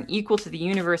 You are an equal to the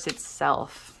universe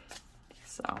itself.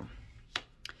 So,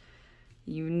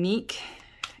 unique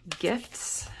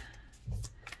gifts.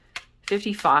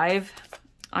 55.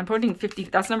 I'm putting 50,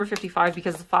 that's number 55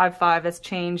 because 5-5, that's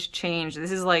change.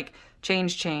 This is like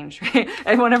change, right?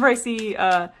 And whenever I see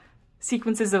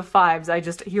sequences of fives, I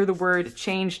just hear the word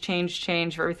change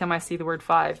for every time I see the word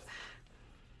 5.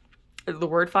 The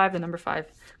word 5, the number 5.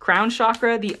 Crown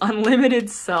chakra, the unlimited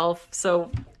self. So,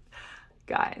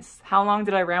 guys, how long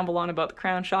did I ramble on about the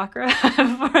crown chakra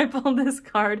before I pulled this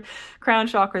card? Crown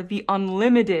chakra, the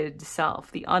unlimited self,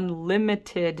 the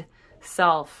unlimited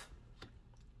self.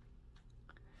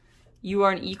 You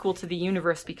are an equal to the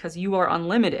universe because you are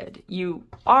unlimited. You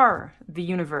are the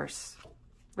universe,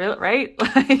 right?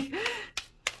 Like,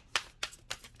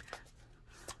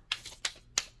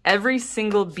 every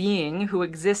single being who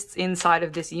exists inside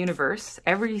of this universe,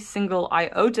 every single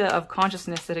iota of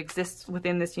consciousness that exists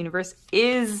within this universe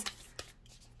is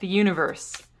the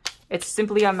universe. It's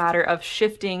simply a matter of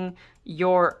shifting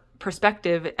your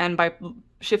perspective. And by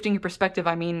shifting your perspective,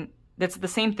 I mean, that's the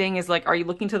same thing as, like, are you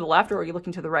looking to the left or are you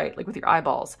looking to the right? Like with your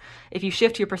eyeballs. If you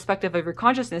shift your perspective of your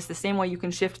consciousness, the same way you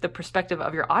can shift the perspective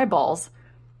of your eyeballs,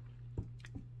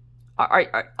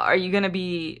 are you going to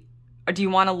be, do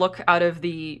you want to look out of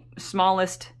the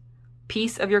smallest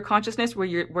piece of your consciousness where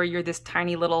you're this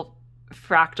tiny little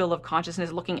fractal of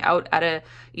consciousness looking out at an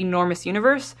enormous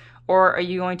universe? Or are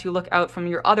you going to look out from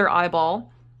your other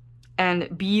eyeball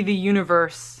and be the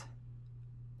universe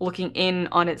looking in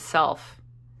on itself?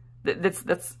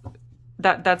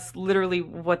 That's literally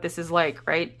what this is like,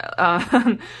 right?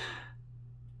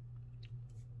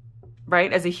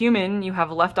 Right? As a human, you have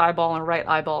a left eyeball and a right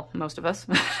eyeball, most of us.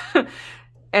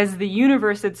 As the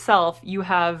universe itself, you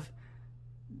have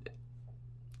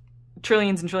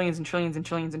trillions and trillions and trillions and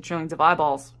trillions and trillions of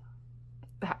eyeballs.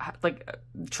 Like,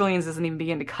 trillions doesn't even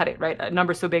begin to cut it, right? A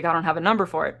number so big, I don't have a number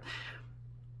for it.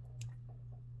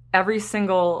 Every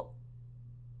single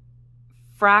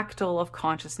fractal of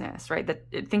consciousness, right?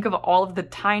 Think of all of the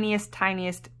tiniest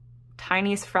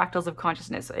fractals of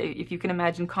consciousness. If you can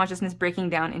imagine consciousness breaking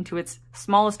down into its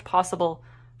smallest possible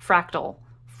fractal,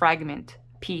 fragment,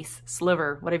 piece,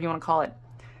 sliver, whatever you want to call it.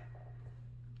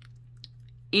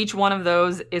 Each one of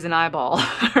those is an eyeball,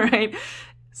 right?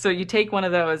 So you take one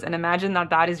of those and imagine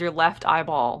that is your left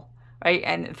eyeball, right?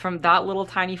 And from that little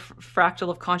tiny fractal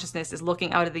of consciousness is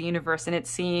looking out at the universe, and it's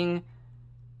seeing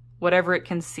whatever it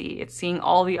can see. It's seeing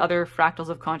all the other fractals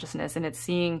of consciousness, and it's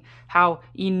seeing how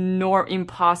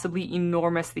impossibly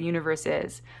enormous the universe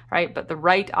is, right? But the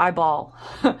right eyeball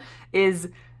is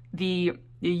the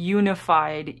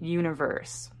unified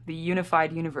universe,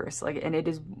 like, and it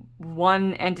is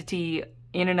one entity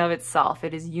in and of itself.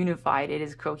 It is unified, it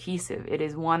is cohesive, it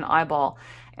is one eyeball.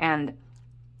 And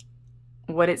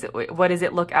what does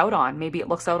it look out on? Maybe it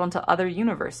looks out onto other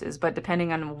universes, but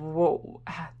depending on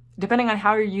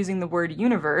how you're using the word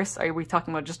universe, are we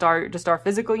talking about just our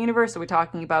physical universe? Are we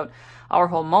talking about our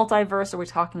whole multiverse? Are we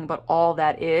talking about all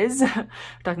that is? We're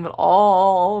talking about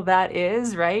all that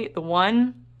is, right? The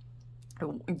one,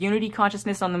 unity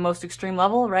consciousness on the most extreme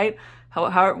level, right?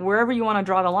 Wherever you want to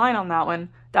draw the line on that one,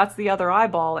 that's the other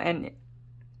eyeball, and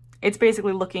it's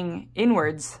basically looking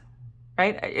inwards,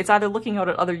 right? It's either looking out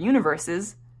at other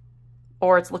universes,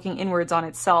 or it's looking inwards on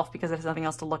itself because there's nothing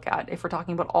else to look at. If we're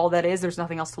talking about all that is, there's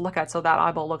nothing else to look at, so that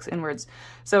eyeball looks inwards.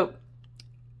 So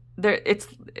it's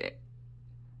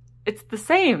the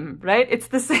same, right? It's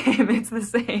the same. It's the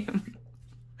same.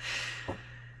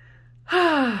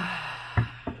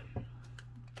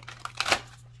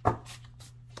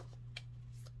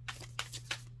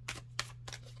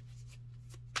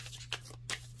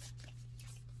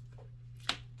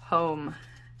 Home.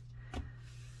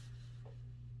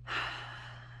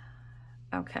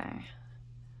 Okay.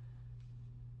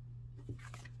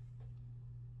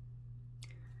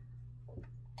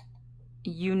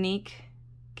 Unique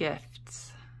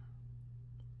gifts.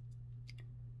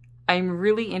 I'm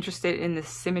really interested in the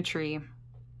symmetry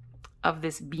of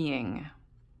this being.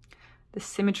 The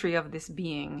symmetry of this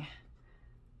being.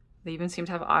 They even seem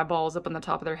to have eyeballs up on the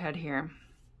top of their head here.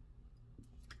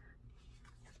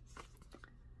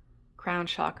 Crown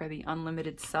chakra, the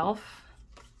unlimited self.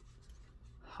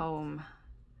 Home.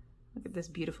 Look at this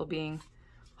beautiful being.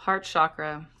 Heart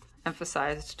chakra,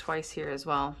 emphasized twice here as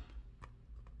well.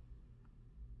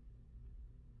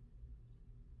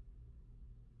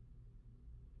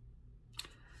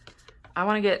 I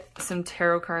want to get some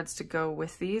tarot cards to go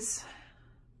with these.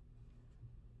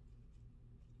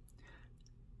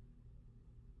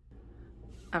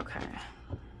 Okay.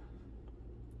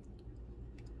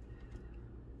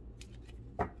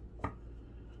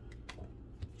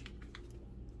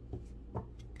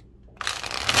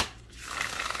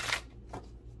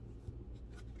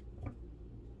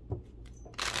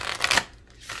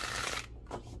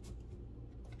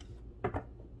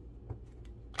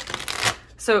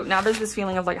 So now there's this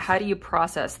feeling of like, how do you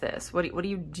process this? What do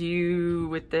you do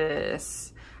with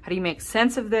this? How do you make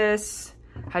sense of this?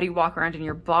 How do you walk around in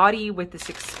your body with this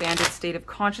expanded state of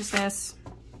consciousness?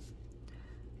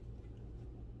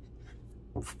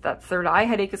 That third eye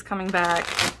headache is coming back,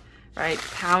 right?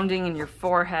 Pounding in your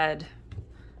forehead.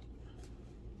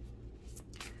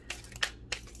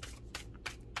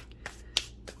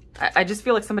 I just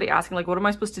feel like somebody asking, like, what am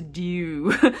I supposed to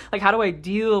do? Like, how do I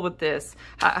deal with this?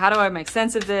 How do I make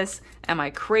sense of this? Am I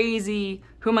crazy?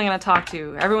 Who am I going to talk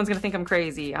to? Everyone's going to think I'm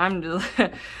crazy. I'm just...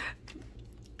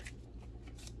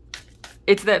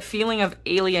 It's that feeling of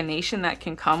alienation that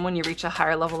can come when you reach a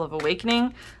higher level of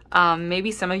awakening.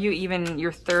 Maybe some of you, even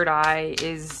your third eye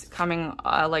is coming,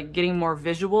 like getting more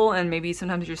visual, and maybe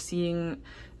sometimes you're seeing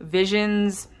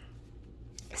visions,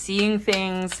 seeing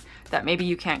things that maybe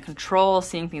you can't control,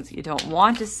 seeing things that you don't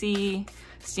want to see,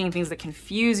 seeing things that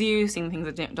confuse you, seeing things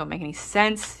that don't make any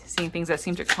sense, seeing things that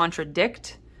seem to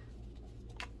contradict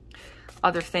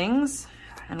other things.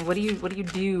 And what do you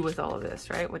do with all of this,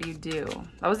 right? What do you do?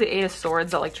 That was the Eight of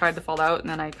Swords that like tried to fall out, and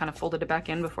then I kind of folded it back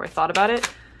in before I thought about it.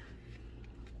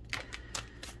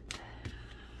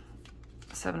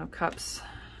 Seven of Cups.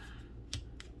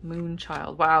 Moon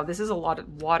Child. Wow, this is a lot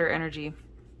of water energy.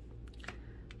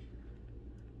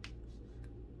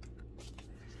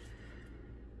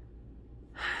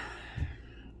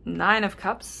 Nine of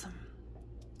Cups.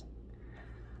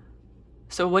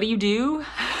 So what do you do?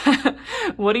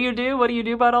 What do you do? What do you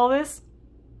do about all this?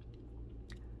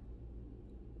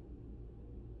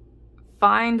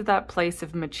 Find that place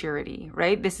of maturity,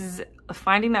 right? This is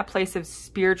finding that place of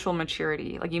spiritual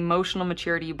maturity, like emotional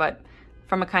maturity, but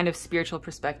from a kind of spiritual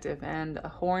perspective. And a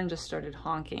horn just started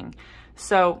honking.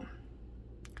 So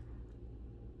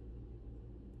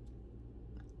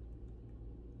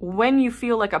when you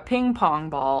feel like a ping pong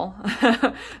ball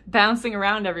bouncing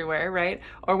around everywhere, right?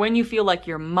 Or when you feel like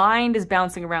your mind is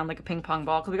bouncing around like a ping pong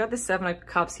ball, because we got this Seven of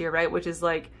Cups here, right? Which is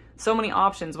like so many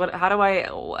options. How do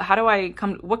I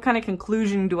come, what kind of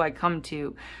conclusion do I come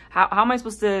to? How am I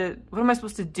supposed to, what am I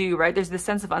supposed to do, right? There's this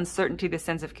sense of uncertainty, this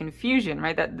sense of confusion,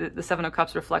 right? That the Seven of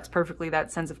Cups reflects perfectly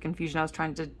that sense of confusion I was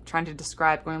trying to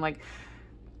describe, going like,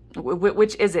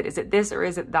 which is it? Is it this or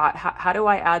is it that? How do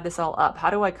I add this all up? How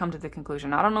do I come to the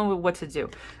conclusion? I don't know what to do.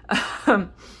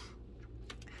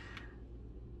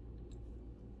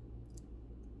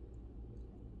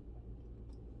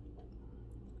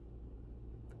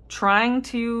 Trying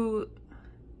to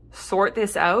sort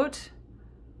this out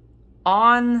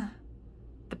on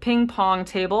the ping pong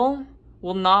table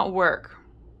will not work.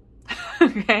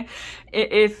 Okay?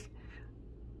 If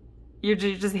you're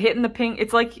just hitting the ping,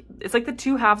 it's like the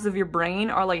two halves of your brain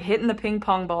are like hitting the ping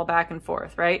pong ball back and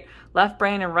forth, right? Left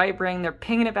brain and right brain, they're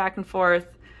pinging it back and forth,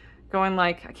 going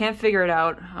like, I can't figure it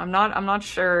out. I'm not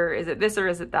sure. Is it this or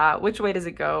is it that? Which way does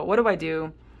it go? What do I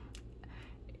do?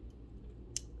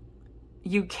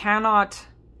 You cannot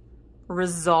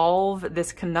resolve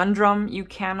this conundrum. You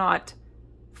cannot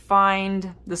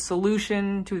find the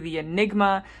solution to the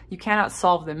enigma. You cannot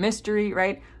solve the mystery,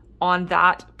 right? On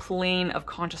that plane of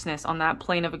consciousness, on that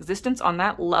plane of existence, on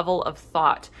that level of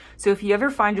thought. So if you ever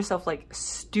find yourself like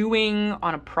stewing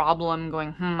on a problem,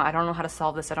 going, I don't know how to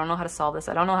solve this, I don't know how to solve this,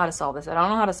 I don't know how to solve this, I don't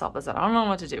know how to solve this, I don't know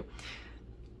what to do.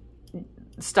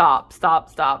 Stop.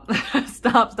 Stop.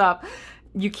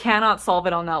 You cannot solve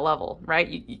it on that level, right?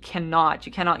 You cannot.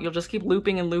 You'll just keep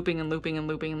looping and looping and looping and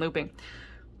looping and looping.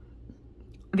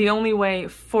 The only way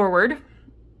forward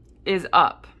is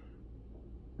up.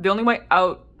 The only way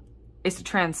out is to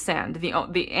transcend.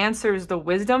 The answers, the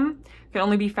wisdom can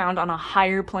only be found on a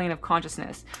higher plane of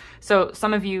consciousness. So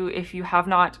some of you, if you have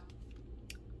not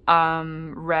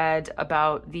read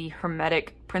about the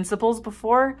Hermetic principles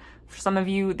before, for some of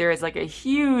you, there is like a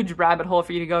huge rabbit hole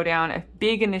for you to go down, a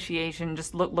big initiation.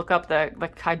 Just look up the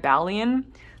Kybalion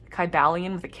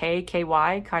with a K,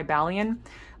 K-Y, Kybalion,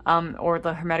 or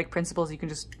the Hermetic principles. You can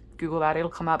just Google that, it'll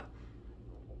come up.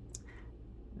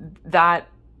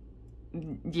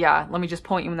 Yeah, let me just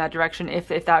point you in that direction. If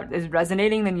that is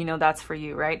resonating, then you know that's for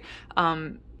you, right?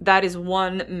 That is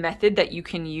one method that you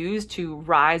can use to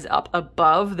rise up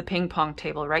above the ping pong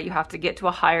table, right? You have to get to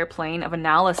a higher plane of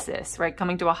analysis, right?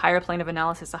 Coming to a higher plane of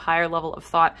analysis, a higher level of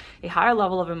thought, a higher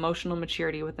level of emotional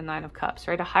maturity with the Nine of Cups,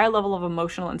 right? A higher level of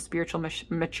emotional and spiritual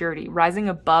maturity, rising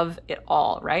above it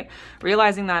all, right?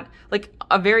 Realizing that, like,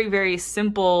 a very, very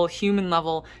simple human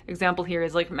level example here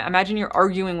is like, imagine you're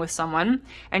arguing with someone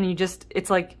and you just,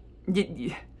 it's like,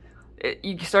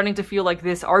 you're starting to feel like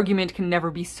this argument can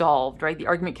never be solved, right? The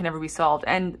argument can never be solved.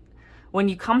 And when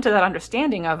you come to that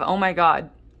understanding of, oh my God,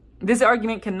 this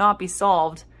argument cannot be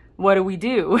solved, what do we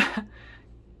do?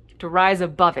 To rise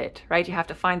above it, right? You have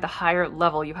to find the higher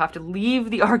level. You have to leave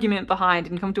the argument behind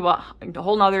and come to a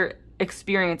whole nother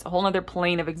experience, a whole nother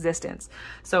plane of existence.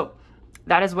 So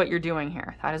that is what you're doing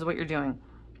here. That is what you're doing.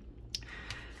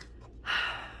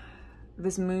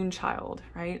 This moon child,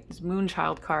 right? This moon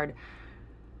child card.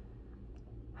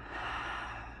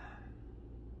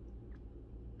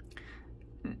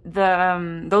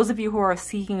 Those of you who are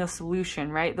seeking a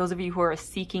solution, right? Those of you who are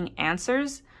seeking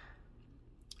answers,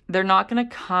 they're not going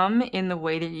to come in the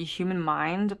way that your human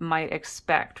mind might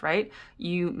expect, right?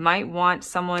 You might want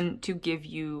someone to give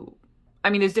you, I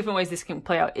mean, there's different ways this can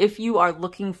play out. If you are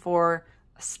looking for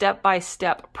a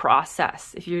step-by-step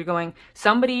process, if you're going,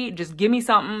 somebody just give me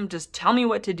something, just tell me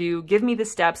what to do, give me the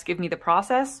steps, give me the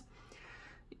process,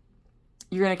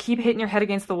 you're going to keep hitting your head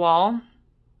against the wall.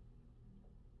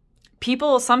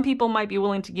 Some people might be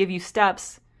willing to give you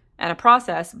steps and a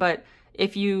process, but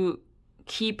if you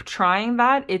keep trying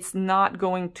that, it's not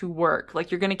going to work.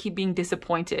 Like, you're going to keep being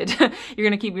disappointed. You're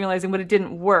going to keep realizing, but it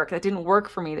didn't work. That didn't work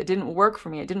for me. That didn't work for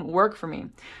me. It didn't work for me,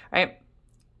 right?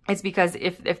 It's because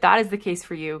if that is the case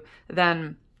for you,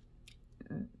 then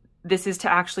this is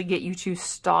to actually get you to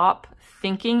stop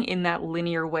thinking in that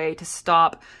linear way, to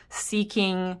stop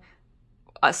seeking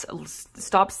a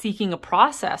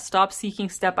process, stop seeking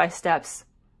step-by-steps.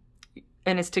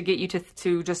 And it's to get you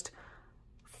to just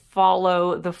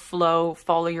follow the flow,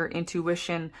 follow your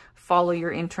intuition, follow your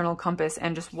internal compass,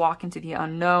 and just walk into the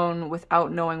unknown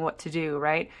without knowing what to do,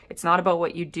 right? It's not about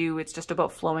what you do, it's just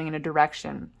about flowing in a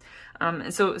direction.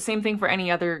 And so same thing for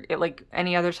any other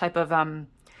type of,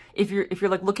 if you're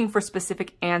like looking for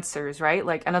specific answers, right?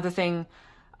 Like another thing,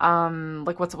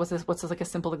 like what's like a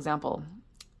simple example?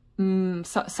 Maybe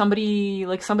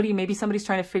somebody's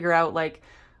trying to figure out, like,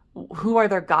 who are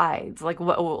their guides? Like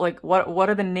what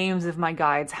are the names of my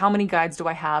guides? How many guides do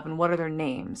I have, and what are their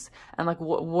names? And like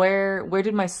where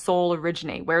did my soul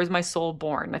originate? Where is my soul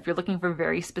born? If you're looking for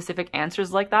very specific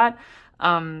answers like that,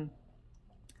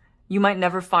 you might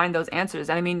never find those answers.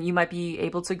 And I mean, you might be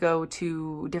able to go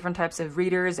to different types of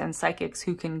readers and psychics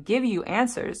who can give you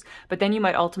answers, but then you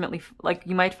might ultimately, like,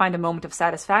 you might find a moment of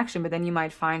satisfaction, but then you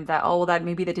might find that, oh, well, that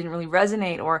didn't really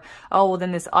resonate, or, oh, well,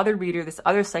 then this other reader, this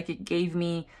other psychic gave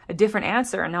me a different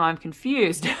answer, and now I'm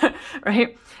confused,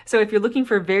 right? So if you're looking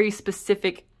for very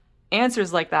specific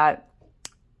answers like that,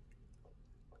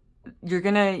 you're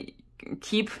gonna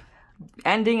keep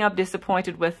ending up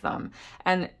disappointed with them.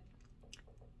 And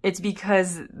it's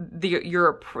because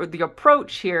the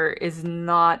approach here is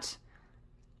not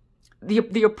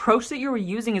the approach that you were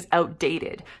using is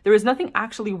outdated. There is nothing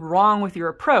actually wrong with your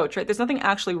approach, right? There's nothing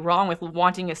actually wrong with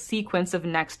wanting a sequence of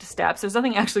next steps. There's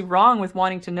nothing actually wrong with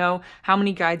wanting to know how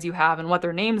many guides you have and what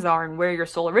their names are and where your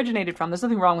soul originated from. There's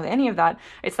nothing wrong with any of that.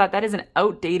 It's that is an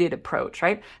outdated approach,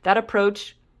 right? That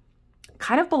approach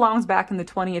kind of belongs back in the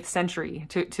 20th century,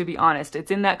 to be honest.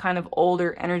 It's in that kind of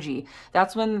older energy.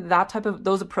 That's when that type of,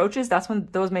 those approaches, that's when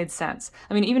those made sense.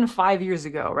 I mean, even 5 years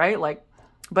ago, right? Like,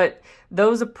 but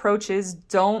those approaches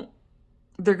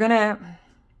they're gonna,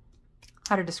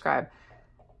 how to describe?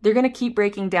 They're gonna keep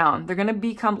breaking down. They're gonna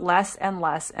become less and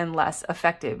less and less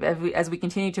effective as we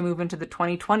continue to move into the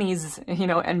 2020s, you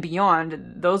know, and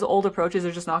beyond. Those old approaches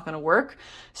are just not gonna work.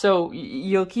 So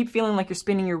you'll keep feeling like you're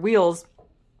spinning your wheels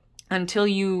until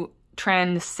you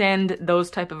transcend those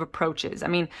type of approaches. I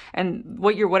mean, and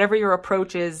whatever your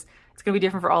approach is, it's going to be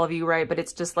different for all of you, right? But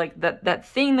it's just like that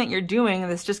thing that you're doing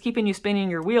that's just keeping you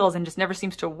spinning your wheels and just never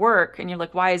seems to work. And you're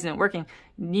like, why isn't it working?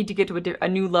 You need to get to a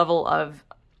new level of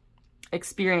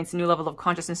experience, a new level of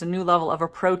consciousness, a new level of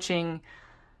approaching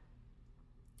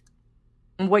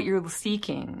what you're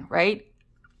seeking, right?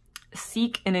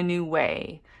 Seek in a new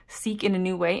way. Seek in a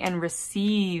new way and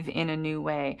receive in a new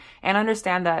way. And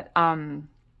understand that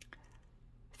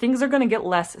things are going to get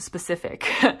less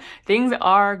specific. Things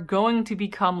are going to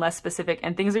become less specific,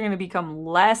 and things are going to become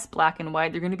less black and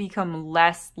white. They're going to become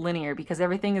less linear because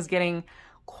everything is getting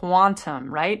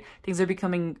quantum, right? Things are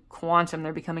becoming quantum.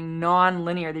 They're becoming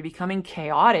non-linear. They're becoming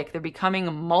chaotic. They're becoming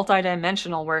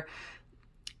multidimensional, where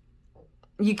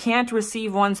you can't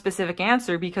receive one specific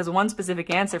answer, because one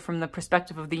specific answer from the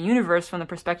perspective of the universe, from the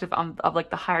perspective of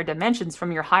like the higher dimensions,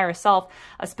 from your higher self,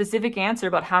 a specific answer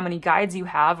about how many guides you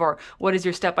have or what is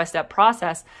your step-by-step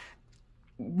process,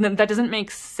 that doesn't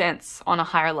make sense on a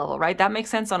higher level, right? That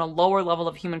makes sense on a lower level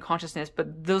of human consciousness,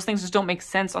 but those things just don't make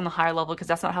sense on the higher level because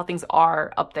that's not how things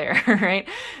are up there, right?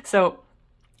 So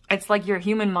it's like your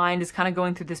human mind is kind of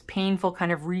going through this painful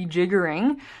kind of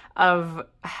rejiggering of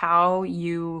how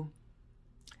you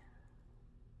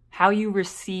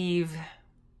receive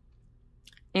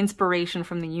inspiration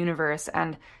from the universe.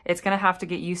 And it's going to have to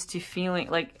get used to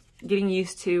getting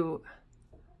used to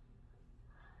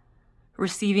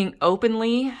receiving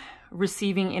openly,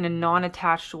 receiving in a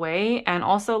non-attached way. And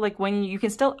also, like, when you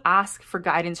can still ask for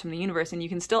guidance from the universe and you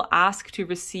can still ask to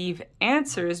receive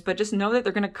answers, but just know that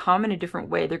they're going to come in a different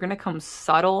way. They're going to come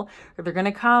subtle, or they're going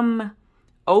to come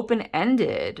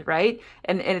open-ended, right?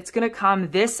 And it's going to come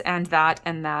this and that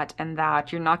and that and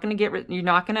that. You're not going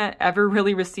to ever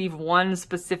really receive one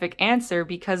specific answer,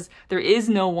 because there is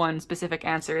no one specific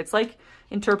answer. It's like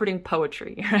interpreting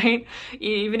poetry, right?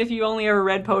 Even if you only ever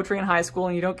read poetry in high school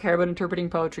and you don't care about interpreting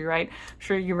poetry, right? I'm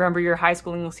sure you remember your high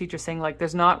school English teacher saying, like,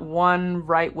 there's not one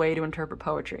right way to interpret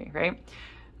poetry, right?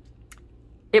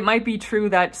 It might be true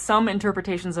that some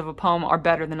interpretations of a poem are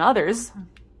better than others.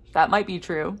 That might be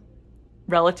true.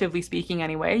 Relatively speaking,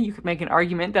 anyway, you could make an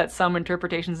argument that some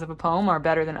interpretations of a poem are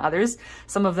better than others.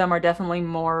 Some of them are definitely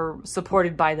more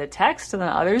supported by the text than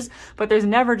others, but there's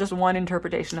never just one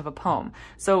interpretation of a poem.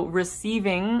 So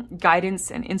receiving guidance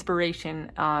and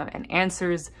inspiration and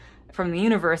answers from the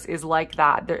universe is like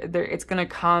that. It's going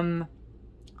to come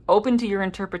open to your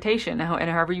interpretation, and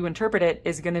however you interpret it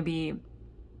is going to be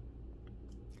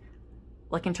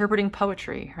like interpreting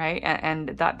poetry, right? And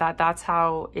that's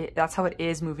how it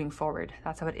is moving forward.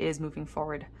 That's how it is moving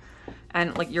forward.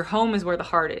 And like, your home is where the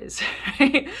heart is,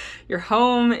 right? Your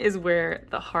home is where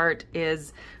the heart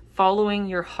is, following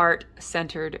your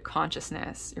heart-centered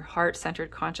consciousness, your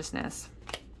heart-centered consciousness.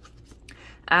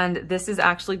 And this is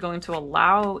actually going to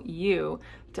allow you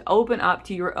to open up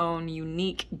to your own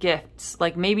unique gifts.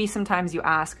 Like, maybe sometimes you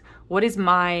ask, what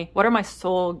are my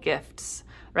soul gifts?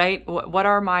 Right? What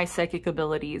are my psychic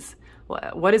abilities?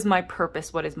 What is my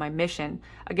purpose? What is my mission?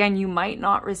 Again, you might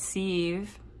not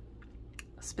receive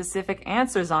specific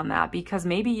answers on that, because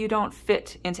maybe you don't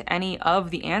fit into any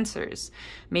of the answers.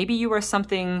 Maybe you are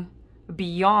something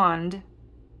beyond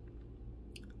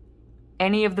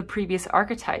any of the previous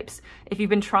archetypes. If you've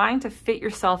been trying to fit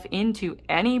yourself into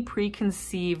any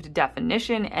preconceived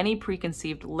definition, any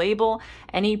preconceived label,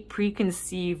 any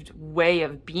preconceived way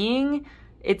of being,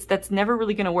 that's never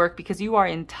really going to work, because you are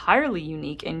entirely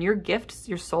unique, and your gifts,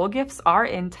 your soul gifts, are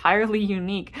entirely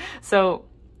unique. So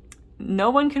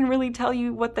no one can really tell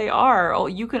you what they are.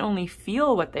 You can only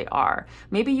feel what they are.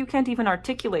 Maybe you can't even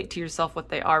articulate to yourself what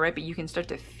they are, right? But you can start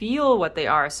to feel what they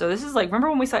are. So this is like, remember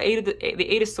when we saw the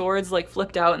Eight of Swords like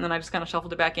flipped out, and then I just kind of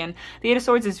shuffled it back in? The Eight of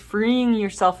Swords is freeing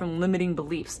yourself from limiting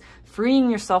beliefs,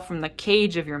 freeing yourself from the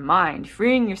cage of your mind,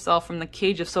 freeing yourself from the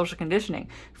cage of social conditioning,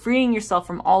 freeing yourself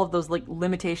from all of those like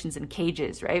limitations and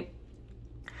cages, right?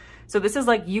 So this is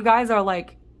like, you guys are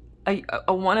like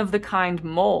a one-of-the-kind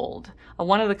mold, a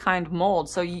one-of-the-kind mold.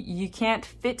 So you can't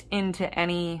fit into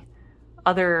any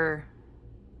other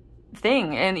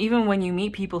thing. And even when you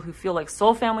meet people who feel like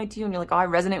soul family to you and you're like, oh, I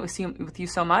resonate with you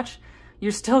so much,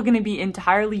 you're still going to be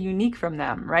entirely unique from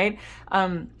them, right?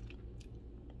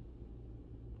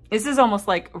 This is almost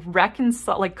like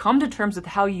come to terms with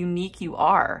how unique you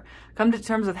are. Come to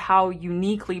terms with how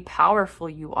uniquely powerful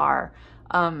you are.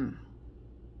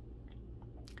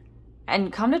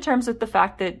 And come to terms with the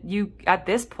fact that at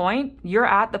this point, you're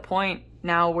at the point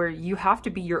now where you have to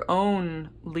be your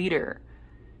own leader,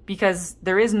 because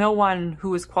there is no one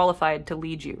who is qualified to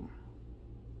lead you.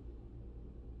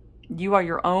 You are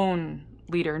your own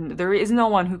leader. There is no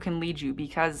one who can lead you,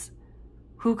 because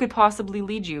who could possibly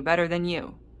lead you better than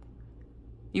you?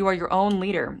 You are your own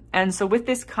leader. And so with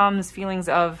this comes feelings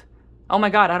of, oh my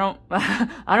God,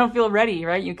 I don't feel ready,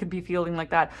 right? You could be feeling like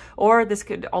that. Or this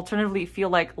could alternatively feel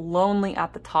like lonely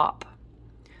at the top,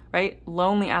 right?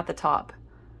 Lonely at the top.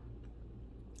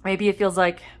 Maybe it feels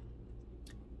like,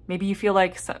 maybe you feel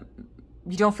like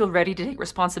you don't feel ready to take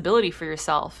responsibility for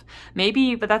yourself.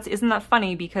 Maybe, but isn't that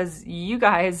funny? Because you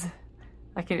guys,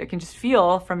 I can just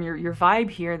feel from your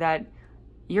vibe here that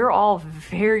you're all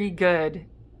very good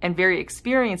and very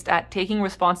experienced at taking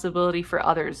responsibility for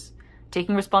others,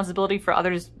 taking responsibility for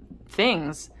others'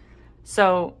 things.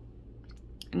 So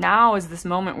now is this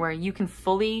moment where you can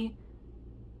fully,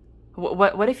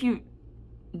 what if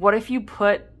you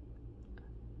put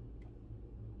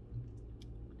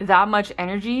that much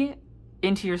energy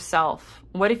into yourself?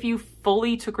 What if you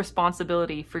fully took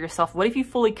responsibility for yourself? What if you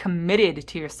fully committed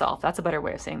to yourself? That's a better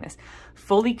way of saying this.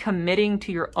 Fully committing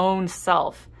to your own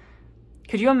self.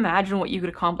 Could you imagine what you could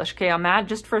accomplish? Okay, imagine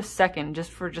just for a second,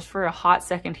 just for a hot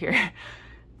second here.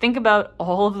 Think about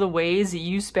all of the ways that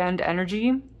you spend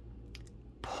energy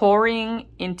pouring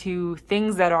into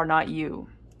things that are not you.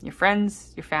 Your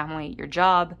friends, your family, your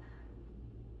job,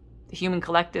 the human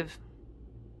collective,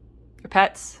 your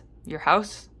pets, your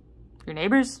house, your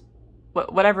neighbors,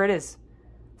 whatever it is.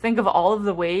 Think of all of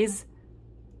the ways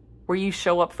where you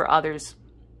show up for others,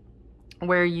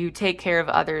 where you take care of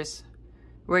others,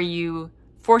 where you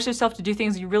force yourself to do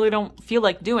things you really don't feel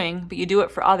like doing, but you do it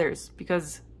for others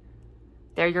because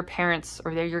they're your parents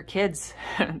or they're your kids.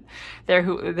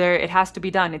 It has to be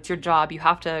done. It's your job. You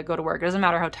have to go to work. It doesn't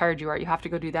matter how tired you are. You have to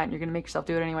go do that, and you're going to make yourself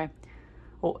do it anyway.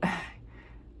 Well,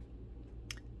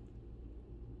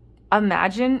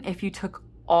 imagine if you took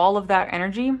all of that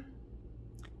energy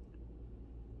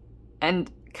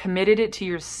and committed it to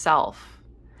yourself.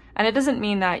 And it doesn't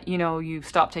mean that, you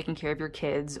stop taking care of your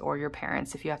kids or your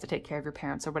parents if you have to take care of your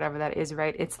parents or whatever that is,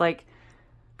 right? It's like,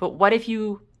 but what if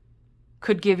you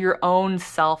could give your own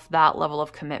self that level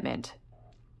of commitment?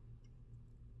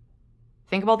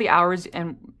 Think about the hours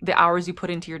you put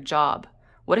into your job.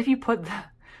 What if you put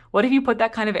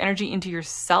that kind of energy into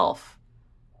yourself?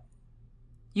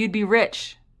 You'd be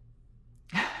rich.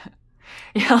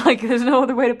 Yeah, like there's no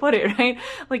other way to put it, right?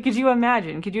 Like, could you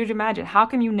imagine? How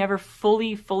can you never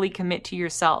fully commit to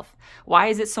yourself? Why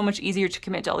is it so much easier to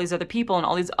commit to all these other people and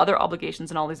all these other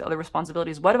obligations and all these other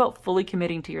responsibilities? What about fully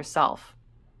committing to yourself,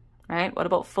 right? What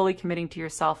about fully committing to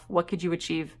yourself? What could you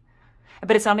achieve?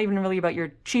 But it's not even really about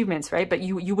your achievements, right? But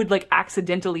you would like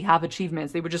accidentally have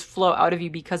achievements. They would just flow out of you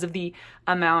because of the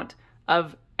amount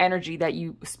of energy that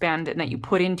you spend and that you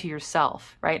put into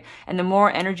yourself, right? And the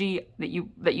more energy that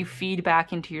you feed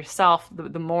back into yourself,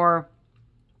 the more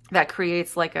that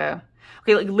creates like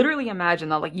literally imagine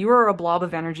that like you are a blob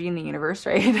of energy in the universe,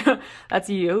 right? That's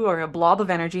you, or a blob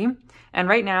of energy. And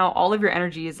right now, all of your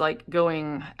energy is like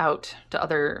going out to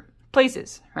other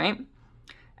places, right?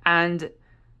 And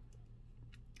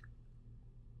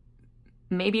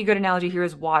maybe a good analogy here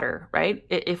is water, right?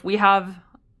 If we have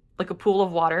like a pool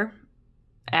of water,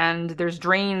 and there's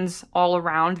drains all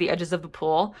around the edges of the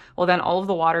pool, well, then all of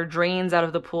the water drains out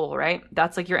of the pool, right?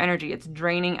 That's like your energy. It's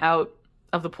draining out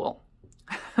of the pool.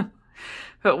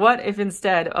 But what if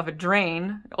instead of a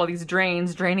drain, all these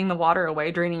drains draining the water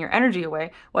away, draining your energy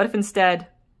away, what if instead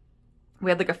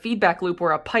we had like a feedback loop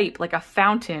where a pipe, like a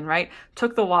fountain, right,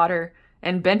 took the water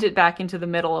and bent it back into the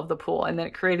middle of the pool, and then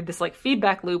it created this like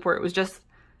feedback loop where it was just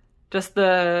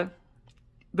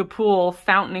the pool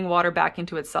fountaining water back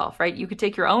into itself, right? You could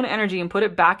take your own energy and put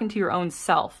it back into your own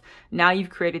self. Now you've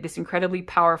created this incredibly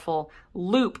powerful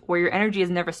loop where your energy is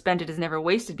never spent, it is never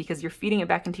wasted, because you're feeding it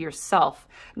back into yourself.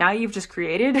 Now you've just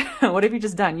created, what have you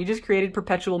just done? You just created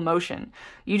perpetual motion.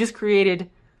 You just created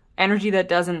energy that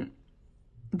doesn't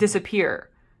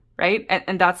disappear, right?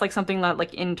 And that's like something that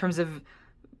like in terms of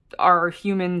our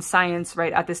human science,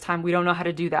 right, at this time, we don't know how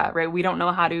to do that, right? We don't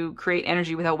know how to create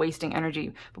energy without wasting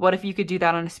energy. But what if you could do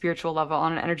that on a spiritual level,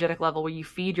 on an energetic level, where you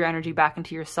feed your energy back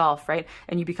into yourself, right?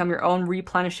 And you become your own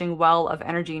replenishing well of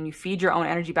energy, and you feed your own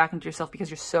energy back into yourself because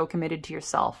you're so committed to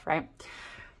yourself, right?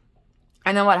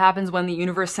 And then what happens when the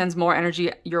universe sends more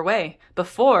energy your way?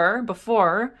 Before,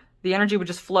 the energy would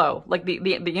just flow. Like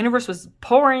the universe was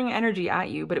pouring energy at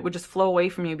you, but it would just flow away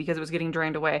from you because it was getting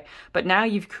drained away. But now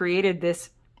you've created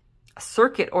this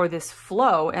circuit or this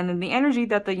flow, and then the energy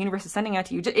that the universe is sending out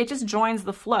to you, it just joins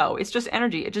the flow. It's just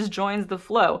energy. It just joins the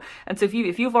flow. And so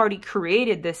if you've already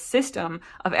created this system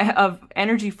of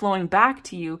energy flowing back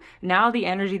to you, now the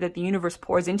energy that the universe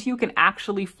pours into you can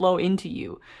actually flow into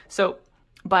you. So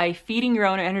by feeding your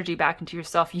own energy back into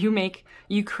yourself,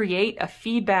 you create a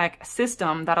feedback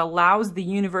system that allows the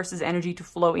universe's energy to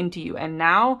flow into you. And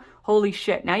now, holy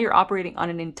shit, now you're operating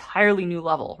on an entirely new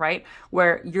level, right?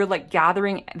 Where you're like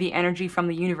gathering the energy from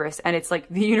the universe, and it's like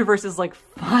the universe is like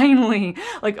finally,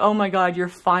 like, oh my God, you're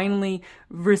finally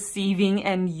receiving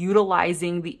and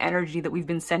utilizing the energy that we've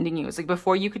been sending you. It's like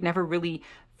before you could never really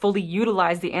fully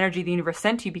utilize the energy the universe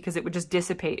sent to you because it would just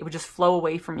dissipate. It would just flow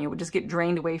away from you. It would just get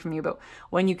drained away from you. But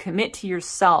when you commit to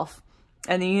yourself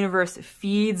and the universe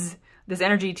feeds this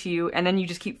energy to you, and then you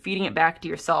just keep feeding it back to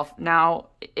yourself, now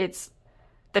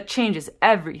that changes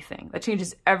everything. That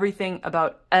changes everything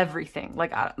about everything.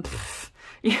 Like,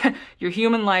 yeah, your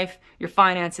human life, your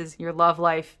finances, your love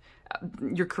life,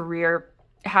 your career,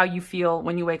 how you feel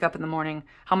when you wake up in the morning,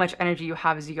 how much energy you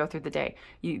have as you go through the day,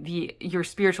 your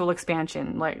spiritual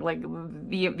expansion, like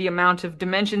the amount of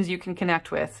dimensions you can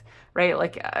connect with, right?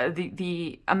 Like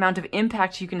the amount of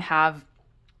impact you can have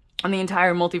on the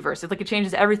entire multiverse. It's like it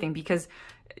changes everything because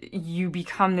you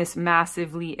become this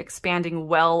massively expanding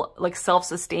well, like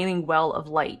self-sustaining well of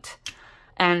light.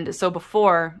 And so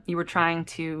before you were trying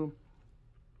to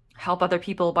help other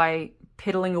people by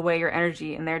piddling away your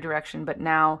energy in their direction, but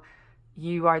now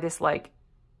you are this like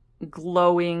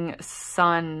glowing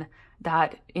sun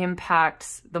that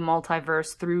impacts the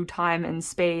multiverse through time and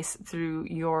space, through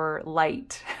your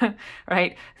light,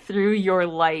 right? Through your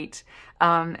light.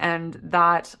 And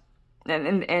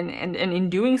in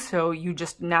doing so,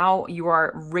 you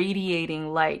are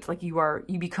radiating light. Like you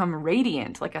become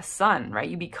radiant, like a sun, right?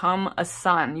 You become a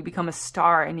sun, you become a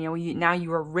star, and now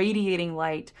you are radiating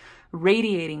light,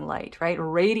 right?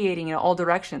 Radiating in all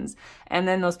directions. And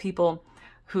then those people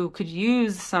who could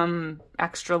use some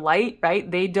extra light,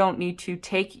 right? They don't need to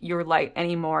take your light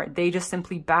anymore. They just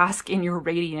simply bask in your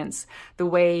radiance the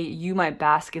way you might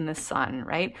bask in the sun,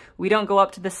 right? We don't go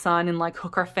up to the sun and like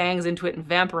hook our fangs into it and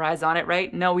vampirize on it,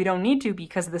 right? No, we don't need to,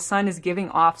 because the sun is giving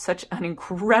off such an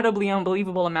incredibly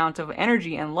unbelievable amount of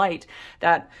energy and light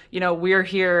that, we're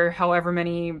here however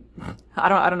many, I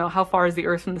don't know, how far is the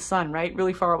earth from the sun, right?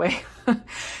 Really far away.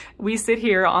 We sit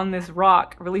here on this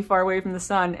rock really far away from the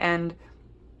sun, and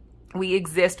we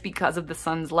exist because of the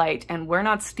sun's light, and we're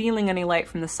not stealing any light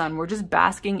from the sun. We're just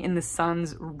basking in the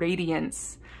sun's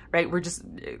radiance, right? We're just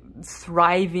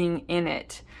thriving in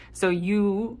it. So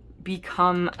you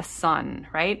become a sun,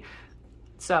 right?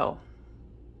 So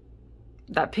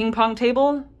that ping pong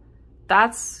table,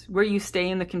 that's where you stay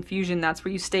in the confusion. That's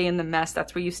where you stay in the mess.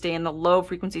 That's where you stay in the low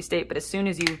frequency state. But as soon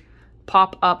as you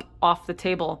pop up off the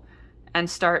table and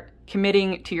start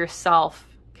committing to yourself,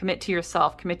 commit to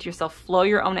yourself, flow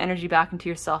your own energy back into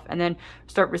yourself, and then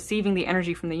start receiving the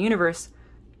energy from the universe,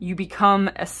 you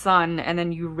become a sun, and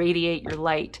then you radiate your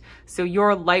light. So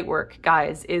your light work,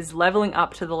 guys, is leveling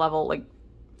up to the level, like,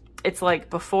 it's like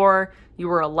before you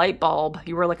were a light bulb,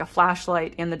 you were like a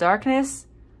flashlight in the darkness.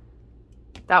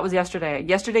 That was yesterday.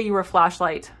 Yesterday you were a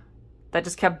flashlight that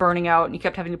just kept burning out, and you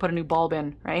kept having to put a new bulb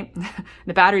in, right?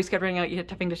 The batteries kept running out, you kept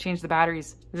having to change the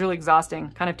batteries. It was really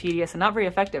exhausting, kind of tedious, and not very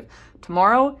effective.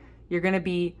 Tomorrow, you're gonna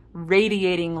be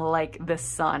radiating like the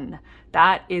sun.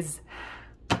 That is,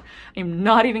 I'm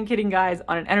not even kidding, guys,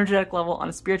 on an energetic level, on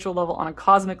a spiritual level, on a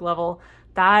cosmic level,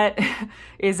 that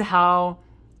is how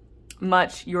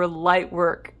much your light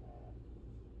work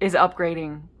is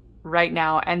upgrading right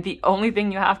now. And the only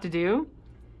thing you have to do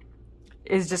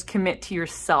is just commit to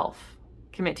yourself.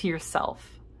 Commit to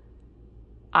yourself.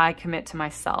 I commit to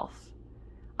myself.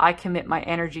 I commit my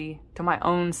energy to my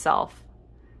own self.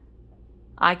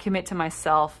 I commit to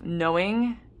myself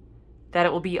knowing that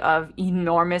it will be of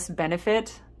enormous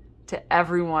benefit to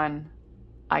everyone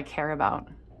I care about,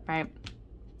 right?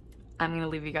 I'm going to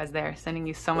leave you guys there, sending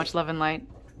you so much love and light.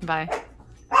 Bye.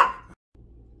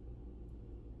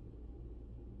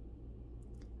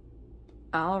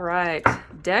 All right,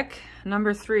 deck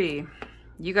number 3.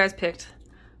 You guys picked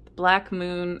Black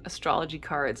Moon astrology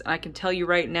cards, and I can tell you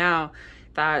right now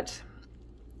that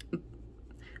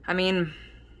I mean,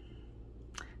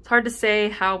 it's hard to say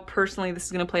how personally this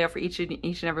is going to play out for each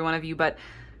and every one of you, but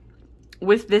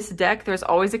with this deck, there's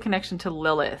always a connection to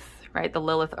Lilith, right? The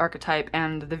Lilith archetype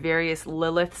and the various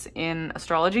Liliths in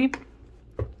astrology.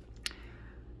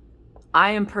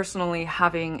 I am personally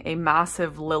having a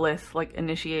massive Lilith like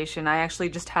initiation. I actually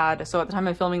just had, so at the time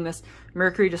of filming this,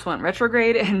 Mercury just went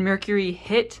retrograde and Mercury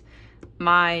hit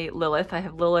my Lilith. I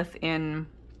have Lilith in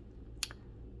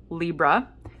Libra.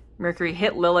 Mercury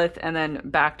hit Lilith and then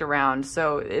backed around.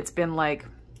 So it's been like,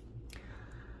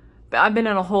 I've been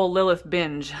in a whole Lilith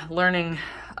binge learning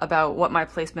about what my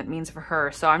placement means for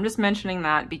her. So I'm just mentioning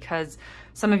that because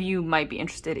some of you might be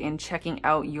interested in checking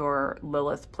out your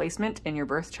Lilith placement in your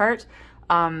birth chart.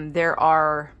 There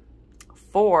are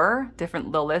 4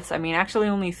 different Liliths. I mean, actually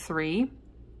only 3,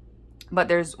 but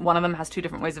there's one of them has 2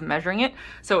 different ways of measuring it.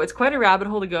 So it's quite a rabbit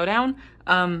hole to go down.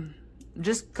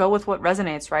 Just go with what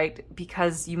resonates, right?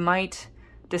 Because you might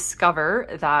discover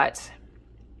that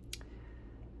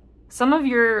some of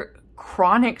your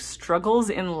chronic struggles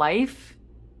in life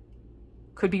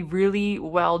could be really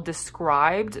well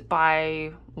described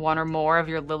by one or more of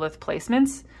your Lilith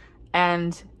placements.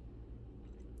 And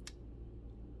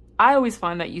I always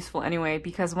find that useful anyway,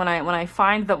 because when I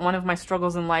find that one of my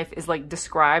struggles in life is like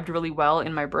described really well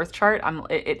in my birth chart,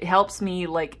 it helps me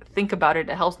like think about it.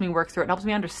 It helps me work through it. It helps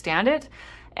me understand it.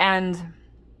 And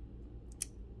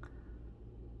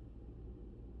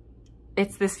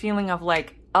it's this feeling of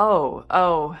like,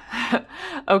 oh,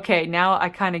 okay, now I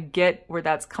kind of get where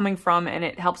that's coming from, and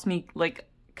it helps me like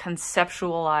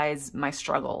conceptualize my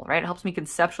struggle, right? It helps me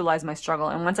conceptualize my struggle.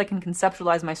 And once I can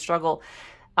conceptualize my struggle,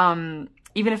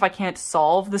 even if I can't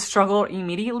solve the struggle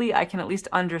immediately, I can at least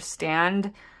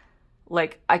understand,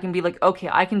 like, I can be like, okay,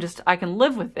 I can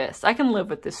live with this. I can live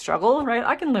with this struggle, right?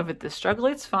 I can live with this struggle.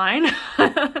 It's fine.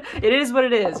 It is what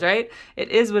it is, right? It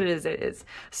is what it is. It is.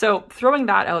 So throwing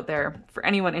that out there for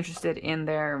anyone interested in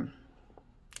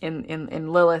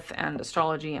in Lilith and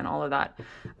astrology and all of that.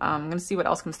 I'm going to see what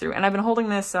else comes through. And I've been holding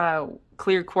this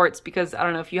clear quartz because, I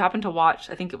don't know if you happen to watch,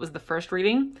 I think it was the first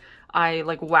reading, I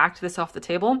like whacked this off the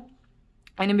table.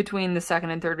 And in between the second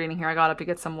and third reading here, I got up to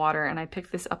get some water and I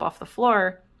picked this up off the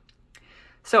floor.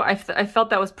 So I felt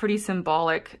that was pretty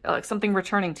symbolic, like something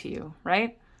returning to you,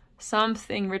 right?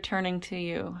 Something returning to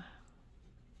you.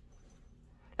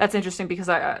 That's interesting because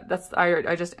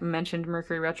I just mentioned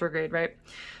Mercury retrograde, right?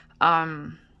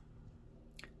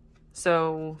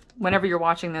 So whenever you're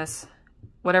watching this,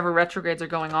 whatever retrogrades are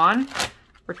going on,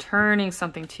 returning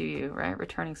something to you, right?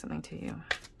 Returning something to you.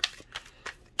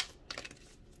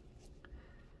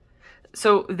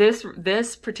 So this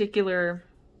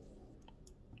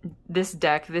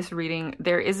deck, this reading,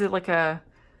 there is like an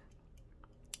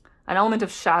element of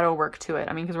shadow work to it.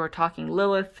 I mean, because we're talking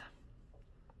Lilith,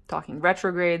 talking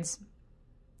retrogrades,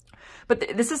 but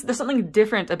there's something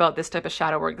different about this type of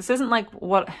shadow work. This isn't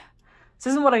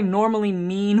what I normally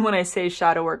mean when I say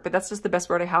shadow work, but that's just the best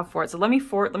word I have for it. So let me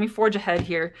forge ahead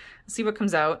here, see what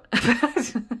comes out.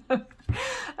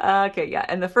 Okay, yeah,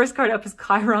 and the first card up is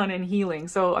Chiron and healing.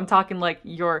 So I'm talking like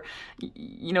your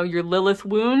Lilith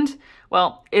wound.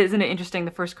 Well, isn't it interesting?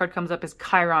 The first card comes up as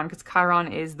Chiron, because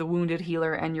Chiron is the wounded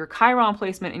healer, and your Chiron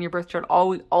placement in your birth chart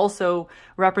also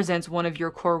represents one of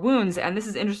your core wounds. And this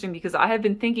is interesting because I have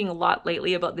been thinking a lot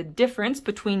lately about the difference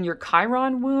between your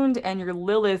Chiron wound and your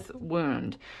Lilith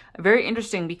wound. Very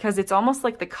interesting, because it's almost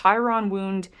like the Chiron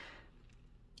wound,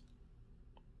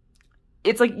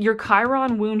 it's like your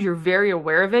Chiron wound, you're very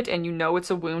aware of it, and you know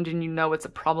it's a wound, and you know it's a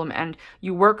problem, and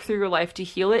you work through your life to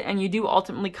heal it, and you do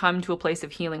ultimately come to a place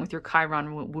of healing with your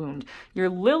Chiron wound. Your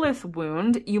Lilith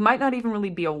wound, you might not even really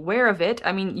be aware of it.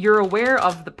 I mean, you're aware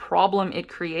of the problem it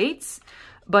creates,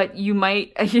 but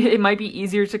it might be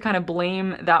easier to kind of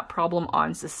blame that problem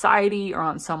on society or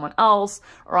on someone else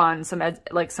or on some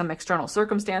external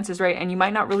circumstances, right? And you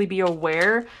might not really be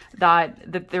aware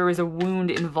that there is a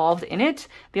wound involved in it.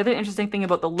 The other interesting thing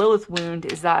about the Lilith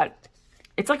wound is that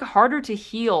it's like harder to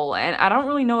heal, and I don't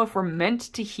really know if we're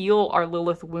meant to heal our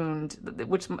Lilith wound,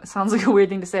 which sounds like a weird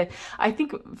thing to say. I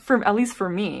think at least for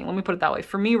me, let me put it that way,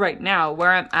 for me right now,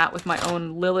 where I'm at with my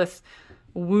own Lilith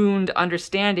wound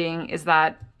understanding is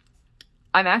that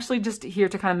I'm actually just here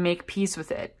to kind of make peace with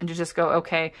it and to just go,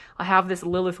 okay, I have this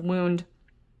Lilith wound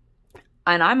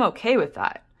and I'm okay with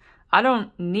that. I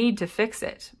don't need to fix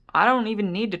it. I don't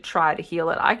even need to try to heal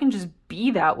it. I can just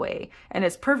be that way, and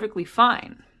it's perfectly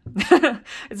fine.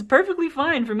 It's perfectly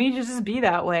fine for me to just be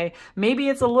that way. Maybe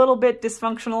it's a little bit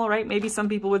dysfunctional, right? Maybe some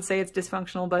people would say it's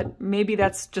dysfunctional, but maybe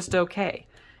that's just okay.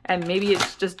 And maybe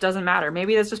it just doesn't matter.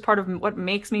 Maybe that's just part of what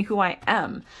makes me who I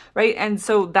am, right? And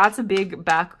so that's a big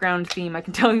background theme. I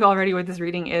can tell you already what this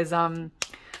reading is.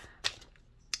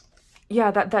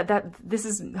 yeah, this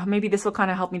is, maybe this will kind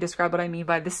of help me describe what I mean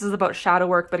by this is about shadow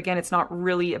work, but again, it's not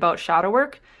really about shadow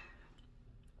work,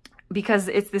 because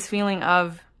it's this feeling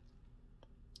of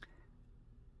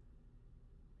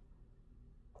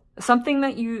something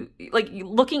that you, like,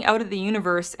 looking out at the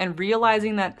universe and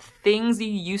realizing that things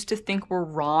you used to think were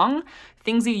wrong,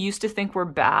 things you used to think were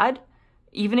bad,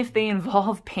 even if they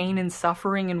involve pain and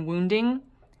suffering and wounding,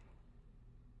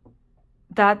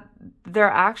 that they're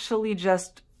actually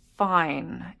just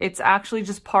fine. It's actually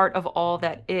just part of all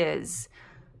that is.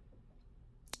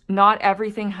 Not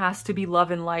everything has to be love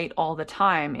and light all the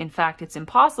time. In fact, it's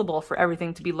impossible for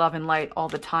everything to be love and light all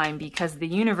the time, because the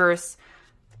universe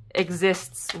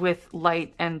exists with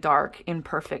light and dark in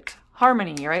perfect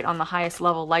harmony, right? On the highest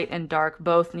level, light and dark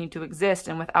both need to exist,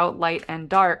 and without light and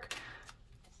dark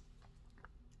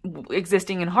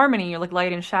existing in harmony, or like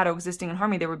light and shadow existing in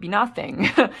harmony, there would be nothing.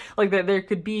 Like there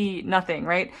could be nothing,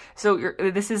 right? So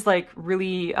this is like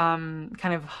really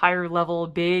kind of higher level,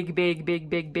 big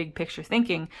picture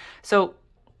thinking. So,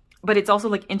 but it's also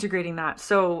like integrating that.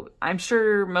 So I'm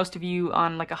sure most of you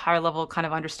on like a higher level kind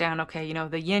of understand, okay, you know,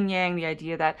 the yin yang, the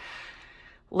idea that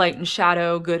light and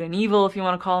shadow, good and evil, if you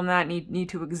want to call them that, need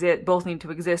to exist, both need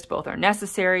to exist, both are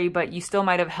necessary, but you still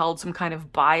might have held some kind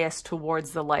of bias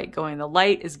towards the light, going the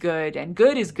light is good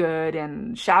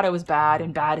and shadow is bad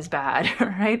and bad is bad,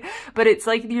 right? But it's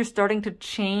like you're starting to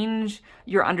change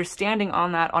your understanding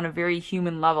on that on a very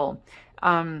human level.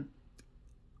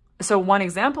 So one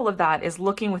example of that is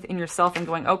looking within yourself and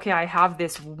going, okay, I have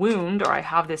this wound, or I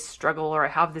have this struggle, or I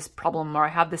have this problem, or I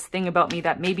have this thing about me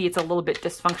that maybe it's a little bit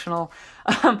dysfunctional.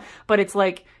 But it's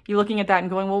like you're looking at that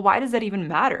and going, well, why does that even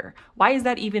matter? Why is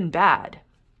that even bad?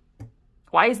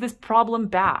 Why is this problem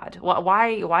bad?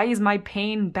 Why is my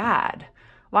pain bad?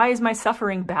 Why is my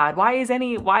suffering bad? Why does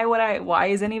any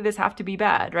of this have to be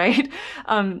bad, right?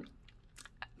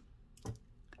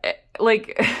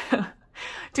 Like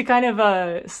to kind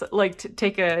of like to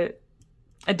take a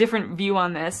different view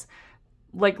on this,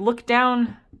 like look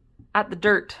down at the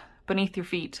dirt beneath your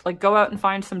feet. Like go out and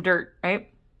find some dirt, right?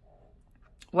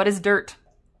 What is dirt?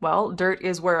 Well, dirt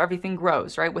is where everything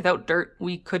grows, right? Without dirt,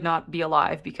 we could not be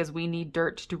alive, because we need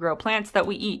dirt to grow plants that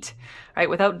we eat, right?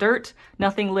 Without dirt,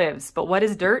 nothing lives. But what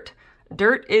is dirt?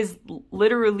 Dirt is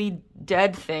literally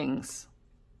dead things.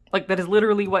 Like that is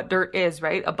literally what dirt is,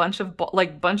 right? A bunch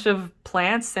of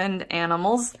plants and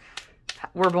animals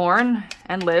were born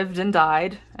and lived and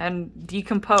died and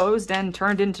decomposed and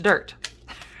turned into dirt,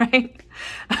 right?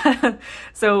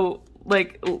 So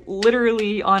like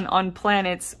literally on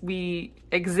planets, we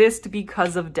exist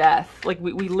because of death. Like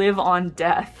we live on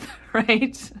death,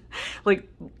 right? Like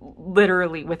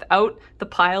literally without the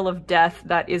pile of death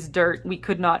that is dirt, we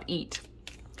could not eat.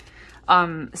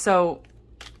 So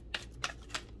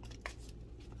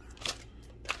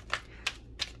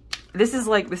this is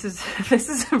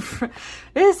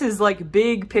like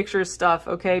big picture stuff,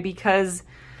 okay? Because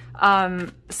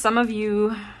some of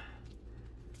you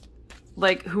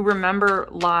like who remember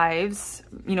lives,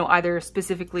 you know, either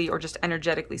specifically or just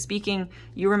energetically speaking,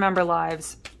 you remember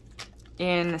lives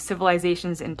in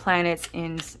civilizations, in planets,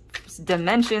 in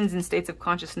dimensions, in states of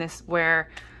consciousness where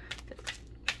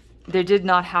there did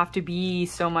not have to be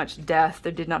so much death,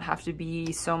 there did not have to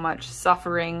be so much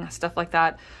suffering, stuff like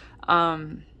that.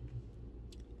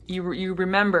 You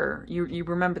remember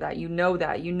that, you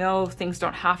know things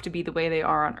don't have to be the way they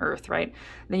are on Earth, right?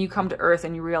 Then you come to Earth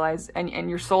and you realize, and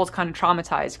your soul's kind of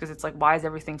traumatized, because it's like, why is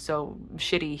everything so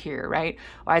shitty here, right?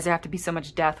 Why does there have to be so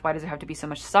much death? Why does there have to be so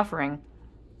much suffering?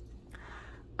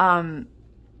 And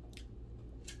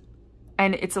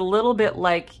it's a little bit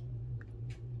like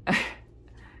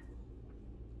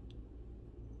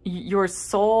your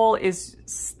soul is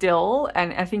still,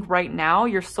 and I think right now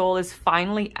your soul is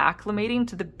finally acclimating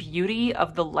to the beauty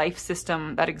of the life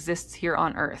system that exists here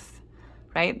on Earth,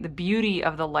 right? The beauty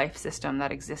of the life system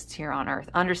that exists here on Earth.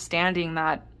 Understanding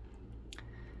that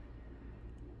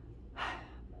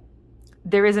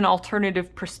there is an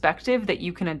alternative perspective that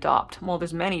you can adopt. Well,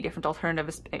 there's many different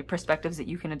alternative perspectives that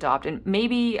you can adopt, and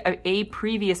maybe a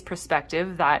previous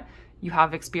perspective that you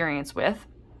have experience with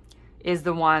is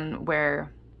the one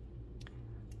where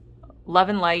love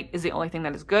and light is the only thing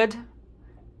that is good.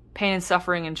 Pain and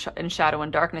suffering and shadow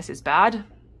and darkness is bad.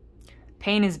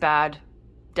 Pain is bad.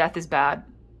 Death is bad.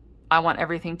 I want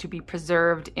everything to be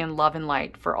preserved in love and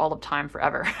light for all of time,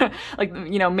 forever. Like,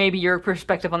 you know, maybe your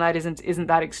perspective on that isn't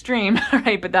that extreme,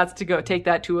 right? But that's to go take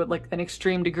that to like an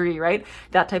extreme degree, right?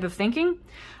 That type of thinking.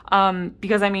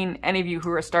 Because I mean, any of you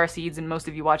who are starseeds, and most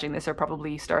of you watching this are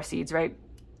probably starseeds, right?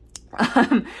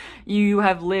 You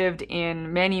have lived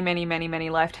in many, many, many, many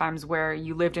lifetimes where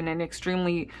you lived in an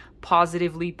extremely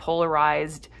positively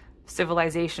polarized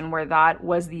civilization where that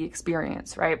was the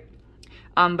experience, right?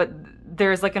 But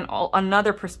there's like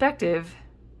another perspective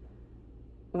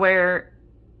where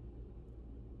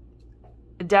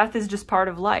death is just part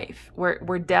of life,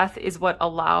 where death is what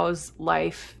allows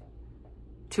life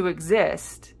to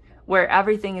exist, where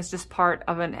everything is just part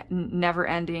of a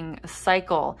never-ending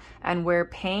cycle, and where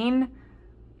pain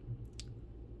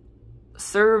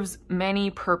serves many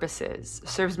purposes,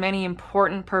 serves many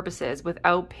important purposes.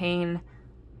 Without pain,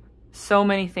 so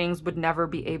many things would never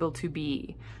be able to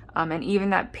be. And even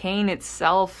that pain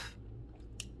itself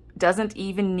doesn't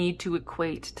even need to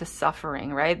equate to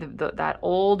suffering, right? That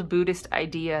old Buddhist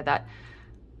idea that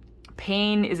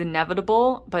pain is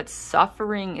inevitable, but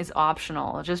suffering is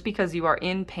optional. Just because you are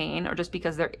in pain, or just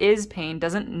because there is pain,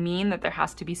 doesn't mean that there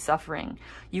has to be suffering.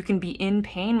 You can be in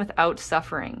pain without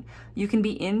suffering. You can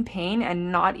be in pain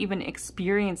and not even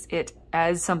experience it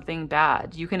as something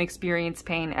bad. You can experience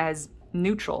pain as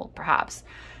neutral, perhaps.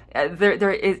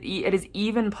 It is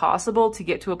even possible to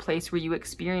get to a place where you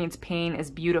experience pain as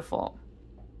beautiful.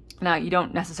 Now, you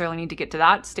don't necessarily need to get to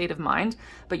that state of mind,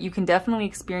 but you can definitely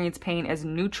experience pain as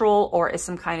neutral or as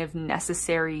some kind of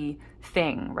necessary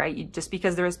thing, right? Just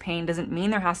because there is pain doesn't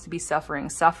mean there has to be suffering.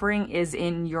 Suffering is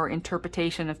in your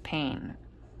interpretation of pain.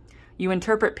 You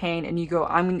interpret pain and you go,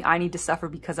 I need to suffer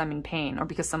because I'm in pain, or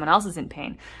because someone else is in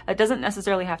pain. That doesn't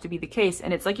necessarily have to be the case.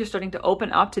 And it's like you're starting to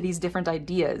open up to these different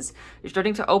ideas. You're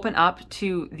starting to open up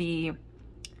to the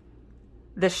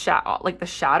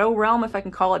shadow realm, if I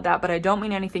can call it that, but I don't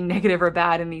mean anything negative or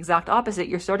bad. In the exact opposite,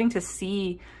 you're starting to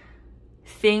see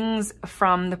things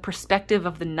from the perspective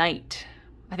of the night.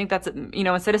 I think that's,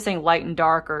 instead of saying light and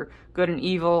dark or good and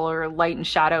evil or light and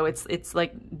shadow, it's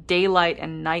like daylight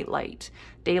and nightlight,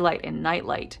 daylight and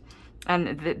nightlight.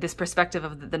 And this perspective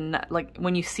of like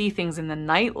when you see things in the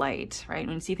nightlight, right?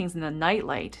 When you see things in the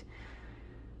nightlight,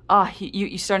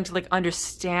 you're starting to like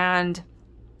understand.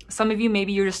 Some of you,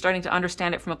 maybe you're just starting to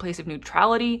understand it from a place of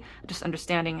neutrality, just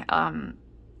understanding from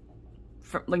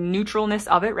like neutralness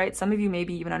of it, right? Some of you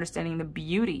maybe even understanding the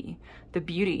beauty.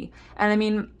 And I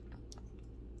mean,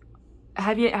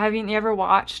 have you ever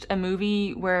watched a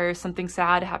movie where something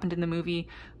sad happened in the movie,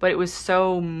 but it was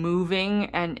so moving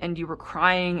and you were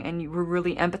crying and you were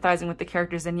really empathizing with the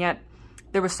characters, and yet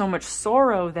there was so much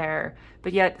sorrow there,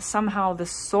 but yet somehow the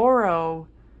sorrow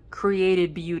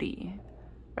created beauty,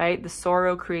 right? The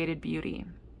sorrow created beauty.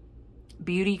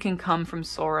 Beauty can come from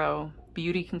sorrow.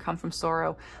 Beauty can come from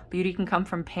sorrow. Beauty can come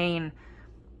from pain.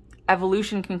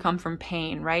 Evolution can come from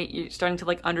pain, right? You're starting to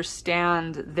like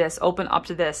understand this, open up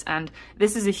to this. And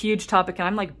this is a huge topic, and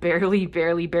I'm like barely,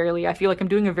 I feel like I'm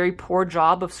doing a very poor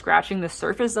job of scratching the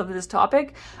surface of this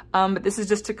topic. But this is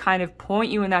just to kind of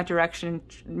point you in that direction,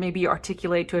 maybe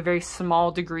articulate to a very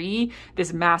small degree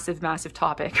this massive, massive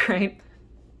topic, right?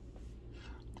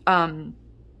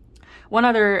 One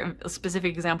other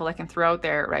specific example I can throw out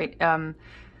there, right?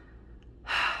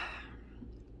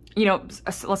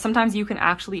 Sometimes you can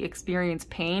actually experience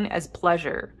pain as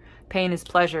pleasure. Pain is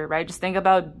pleasure, right? Just think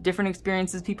about different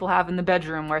experiences people have in the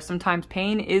bedroom where sometimes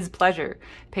pain is pleasure.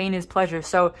 Pain is pleasure.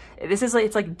 So this is like,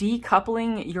 it's like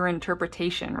decoupling your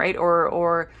interpretation, right?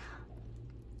 Or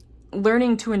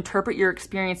learning to interpret your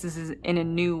experiences in a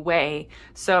new way.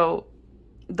 So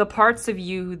the parts of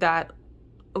you that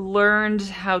learned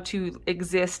how to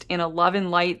exist in a love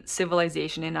and light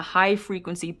civilization, in a high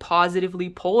frequency, positively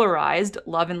polarized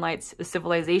love and light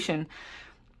civilization,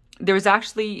 there's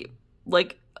actually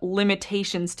like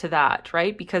limitations to that,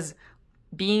 right? Because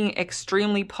being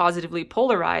extremely positively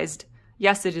polarized,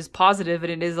 yes, it is positive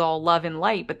and it is all love and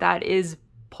light, but that is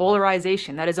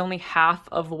polarization. That is only half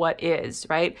of what is,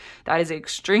 right? That is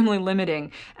extremely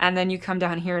limiting. And then you come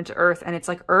down here into Earth, and it's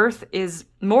like Earth is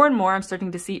more and more, I'm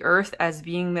starting to see Earth as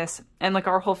being this, and like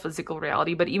our whole physical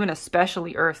reality, but even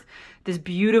especially Earth, this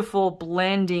beautiful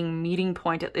blending meeting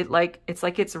point. It's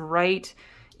like it's right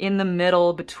in the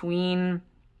middle between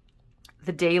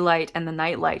the daylight and the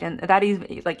nightlight. And that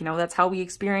is like, that's how we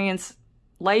experience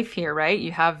life here, right?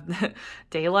 You have the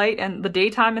daylight and the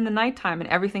daytime and the nighttime, and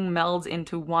everything melds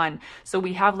into one. So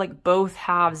we have like both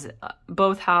halves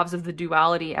of the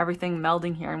duality, everything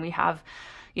melding here. And we have,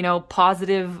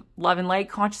 positive love and light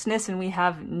consciousness, and we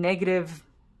have negatively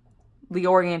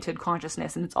oriented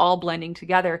consciousness, and it's all blending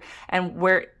together. And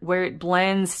where it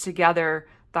blends together,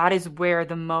 that is where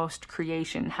the most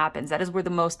creation happens. That is where the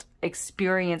most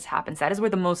experience happens. That is where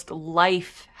the most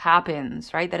life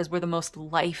happens, right? That is where the most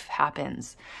life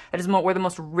happens. That is where the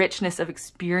most richness of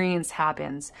experience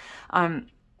happens.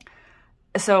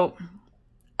 So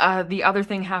the other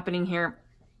thing happening here,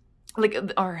 like,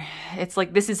 or it's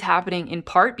like this is happening in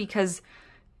part because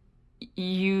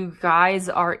you guys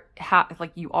are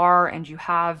you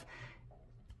have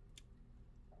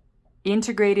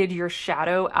integrated your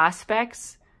shadow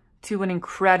aspects to an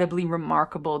incredibly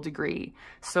remarkable degree.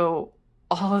 So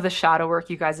all of the shadow work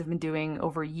you guys have been doing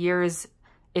over years,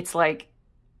 it's like,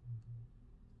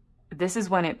 this is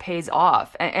when it pays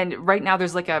off. And right now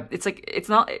there's like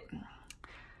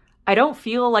I don't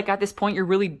feel like at this point you're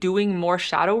really doing more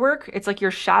shadow work. It's like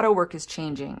your shadow work is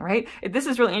changing, right? This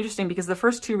is really interesting because the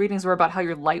first two readings were about how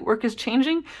your light work is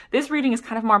changing. This reading is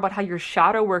kind of more about how your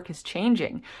shadow work is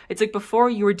changing. It's like before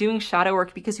you were doing shadow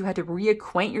work because you had to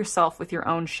reacquaint yourself with your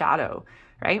own shadow,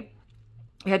 right?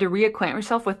 You had to reacquaint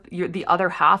yourself with the other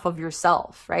half of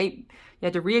yourself, right? You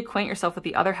had to reacquaint yourself with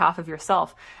the other half of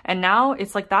yourself. And now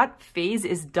it's like that phase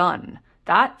is done.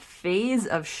 That phase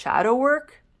of shadow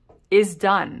work is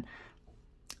done.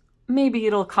 Maybe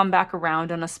it'll come back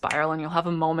around on a spiral and you'll have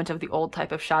a moment of the old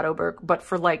type of shadow work, but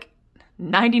for like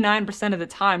 99% of the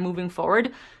time moving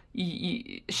forward,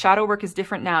 shadow work is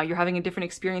different now. You're having a different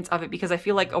experience of it because I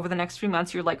feel like over the next few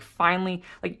months, you're like finally,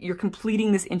 like you're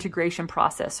completing this integration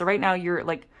process. So right now you're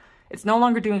like, it's no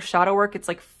longer doing shadow work. It's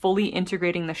like fully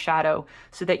integrating the shadow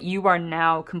so that you are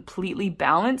now completely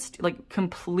balanced, like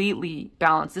completely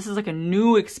balanced. This is like a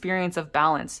new experience of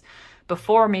balance.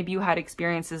 Before, maybe you had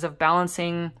experiences of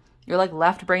balancing your like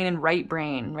left brain and right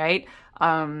brain, right?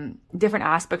 Different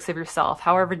aspects of yourself,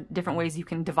 however different ways you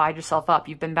can divide yourself up.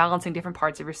 You've been balancing different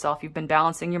parts of yourself. You've been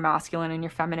balancing your masculine and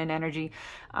your feminine energy.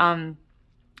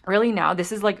 Really now,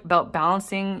 this is like about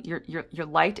balancing your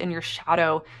light and your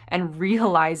shadow and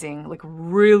realizing, like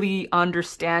really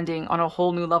understanding on a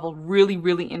whole new level, really,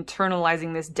 really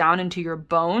internalizing this down into your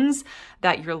bones,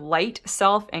 that your light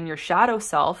self and your shadow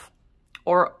self,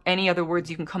 or any other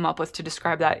words you can come up with to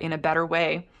describe that in a better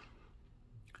way,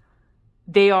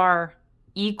 they are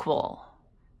equal.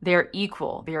 They are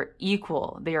equal. They are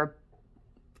equal. They are,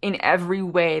 in every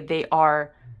way, they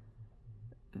are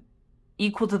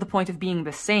equal to the point of being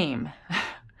the same,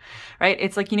 right?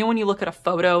 It's like, you know, when you look at a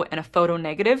photo and a photo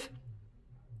negative,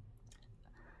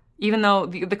 even though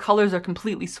the colors are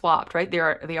completely swapped, right? They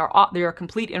are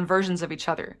complete inversions of each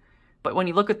other. But when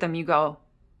you look at them, you go,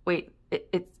 wait,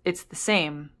 it's the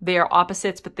same. They are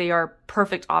opposites, but they are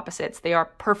perfect opposites. They are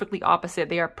perfectly opposite.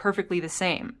 They are perfectly the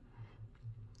same.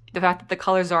 The fact that the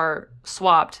colors are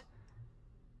swapped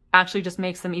actually just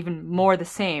makes them even more the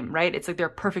same, right? It's like they're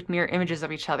perfect mirror images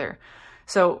of each other.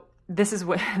 So this is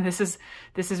what this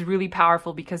is really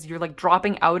powerful because you're like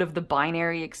dropping out of the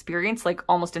binary experience like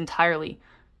almost entirely.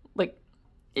 Like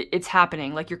it's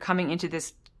happening. Like you're coming into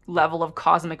this level of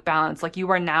cosmic balance. Like you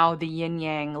are now the yin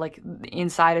yang, like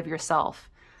inside of yourself,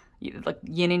 like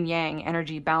yin and yang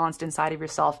energy balanced inside of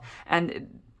yourself.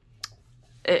 And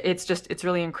it's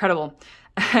really incredible.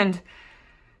 And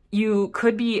you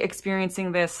could be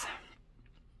experiencing this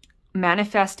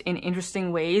manifest in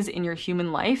interesting ways in your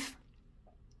human life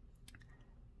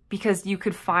because you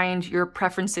could find your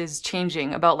preferences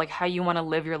changing about like how you want to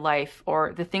live your life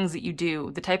or the things that you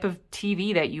do, the type of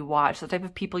TV that you watch, the type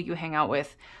of people you hang out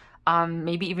with,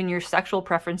 maybe even your sexual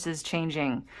preferences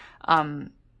changing,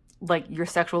 like your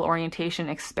sexual orientation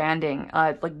expanding,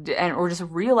 or just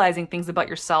realizing things about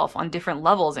yourself on different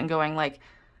levels and going like,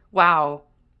 wow,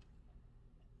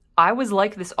 I was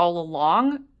like this all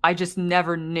along. I just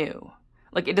never knew.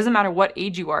 Like, it doesn't matter what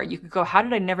age you are. You could go, how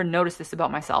did I never notice this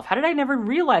about myself? How did I never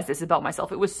realize this about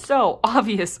myself? It was so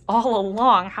obvious all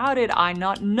along. How did I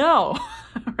not know?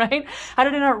 Right? How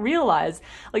did I not realize?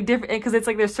 Like, different, because it's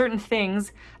like there's certain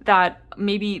things that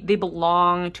maybe they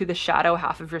belong to the shadow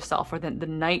half of yourself or the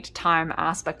nighttime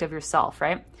aspect of yourself,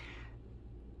 right?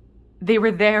 They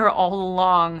were there all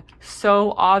along,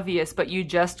 so obvious, but you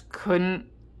just couldn't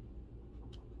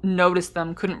notice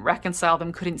them, couldn't reconcile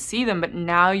them, couldn't see them, but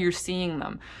now you're seeing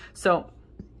them. So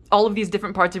all of these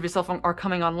different parts of yourself are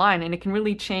coming online, and it can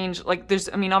really change. Like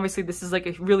obviously this is like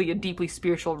a deeply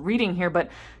spiritual reading here, but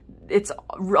it's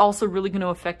also really going to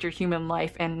affect your human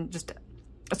life. And just,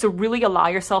 so really allow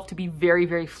yourself to be very,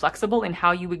 very flexible in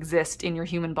how you exist in your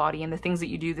human body and the things that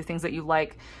you do, the things that you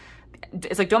like.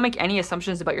 It's like, don't make any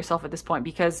assumptions about yourself at this point,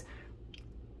 because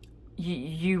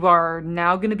you are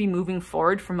now going to be moving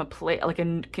forward from a place, like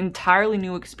an entirely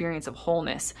new experience of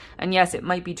wholeness. And yes, it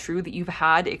might be true that you've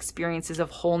had experiences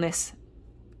of wholeness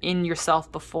in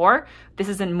yourself before. This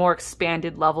is a more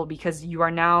expanded level because you are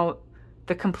now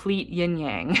the complete yin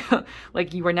yang.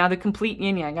 Like, you are now the complete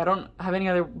yin yang. I don't have any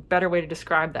other better way to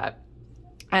describe that.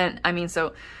 And I mean,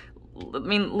 so I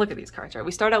mean, look at these cards, right?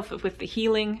 We start out with the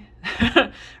healing,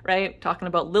 right? Talking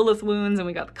about Lilith wounds, and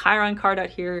we got the Chiron card out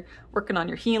here, working on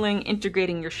your healing,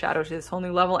 integrating your shadow to this whole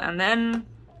new level. And then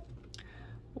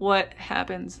what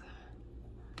happens?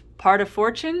 Part of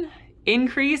fortune,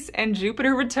 increase, and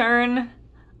Jupiter return,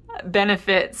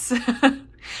 benefits.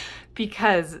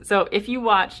 Because, so if you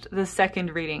watched the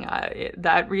second reading,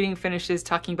 that reading finishes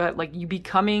talking about like you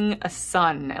becoming a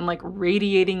sun and like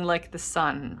radiating like the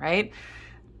sun, right?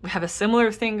 We have a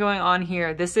similar thing going on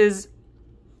here. This is,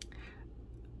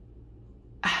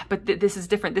 but this is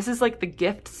different. This is like the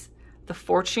gifts, the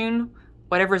fortune,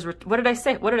 whatever is, what did I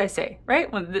say? What did I say?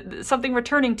 Right? When something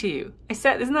returning to you. I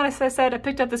said, isn't that I said, I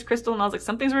picked up this crystal and I was like,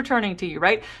 something's returning to you,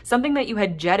 right? Something that you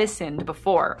had jettisoned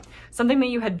before. Something that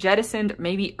you had jettisoned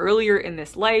maybe earlier in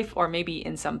this life, or maybe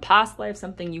in some past life,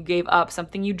 something you gave up,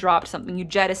 something you dropped, something you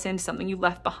jettisoned, something you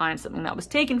left behind, something that was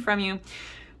taken from you.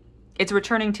 It's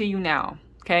returning to you now,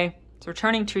 okay? It's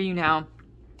returning to you now.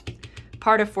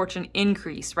 Part of fortune,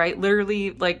 increase, right?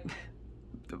 Literally like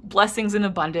blessings in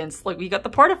abundance. Like we got the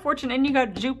part of fortune and you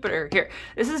got Jupiter here.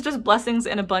 This is just blessings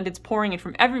and abundance pouring in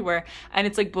from everywhere. And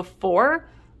it's like before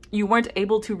you weren't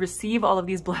able to receive all of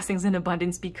these blessings and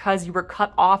abundance because you were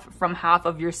cut off from half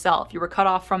of yourself. You were cut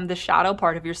off from the shadow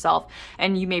part of yourself,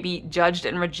 and you maybe judged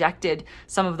and rejected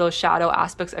some of those shadow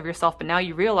aspects of yourself. But now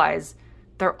you realize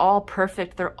they're all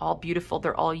perfect. They're all beautiful.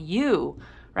 They're all you,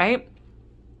 right?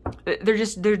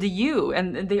 They're the you,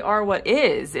 and they are what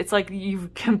is. It's like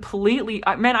you've completely,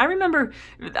 man, I remember,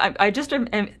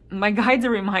 my guides are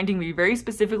reminding me very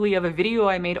specifically of a video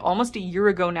I made almost a year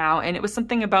ago now, and it was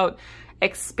something about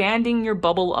expanding your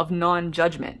bubble of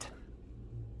non-judgment.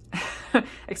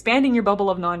 Expanding your bubble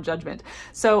of non-judgment.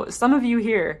 So some of you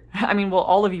here, I mean, well,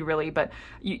 all of you really, but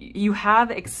you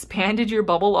have expanded your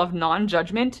bubble of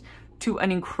non-judgment to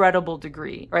an incredible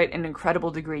degree, right? An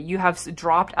incredible degree. You have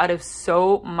dropped out of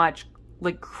so much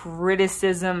like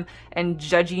criticism and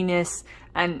judginess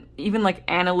and even like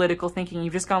analytical thinking.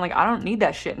 You've just gone like, I don't need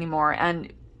that shit anymore.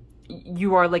 And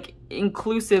you are like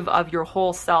inclusive of your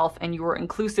whole self, and you are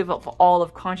inclusive of all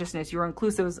of consciousness. You are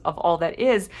inclusive of all that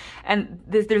is. And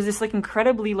there's this like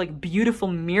incredibly like beautiful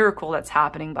miracle that's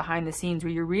happening behind the scenes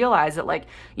where you realize that like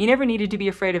you never needed to be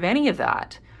afraid of any of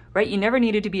that. Right? You never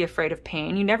needed to be afraid of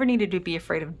pain. You never needed to be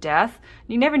afraid of death.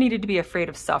 You never needed to be afraid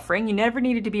of suffering. You never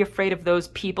needed to be afraid of those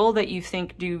people that you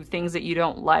think do things that you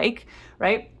don't like,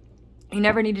 right? You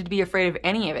never needed to be afraid of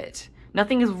any of it.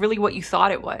 Nothing is really what you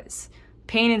thought it was.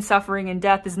 Pain and suffering and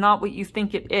death is not what you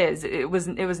think it is. It was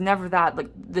never that. Like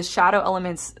the shadow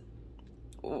elements,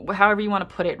 however you want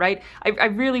to put it, right? I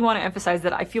really want to emphasize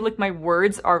that I feel like my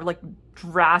words are like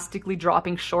drastically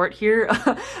dropping short here.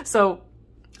 So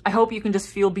I hope you can just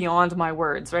feel beyond my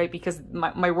words, right? Because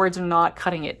my words are not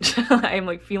cutting it. I'm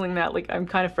like feeling that, like I'm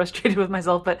kind of frustrated with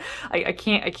myself, but I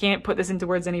can't put this into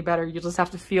words any better. You'll just have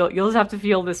to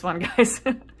feel this one, guys.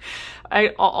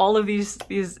 All of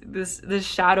this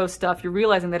shadow stuff, you're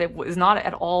realizing that it was not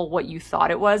at all what you thought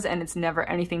it was, and it's never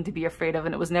anything to be afraid of,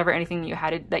 and it was never anything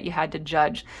that you had to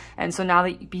judge. And so now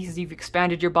that, because you've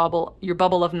expanded your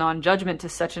bubble of non-judgment to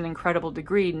such an incredible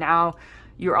degree, now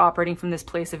you're operating from this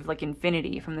place of like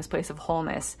infinity, from this place of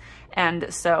wholeness.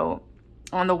 And so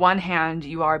on the one hand,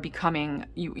 you are becoming,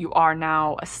 you are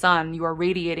now a sun, you are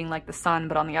radiating like the sun,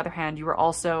 but on the other hand, you are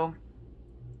also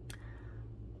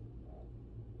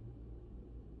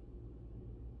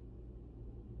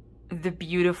the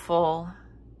beautiful,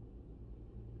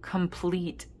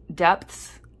 complete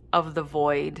depths of the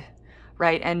void,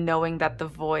 right? And knowing that the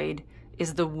void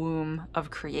is the womb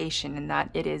of creation, and that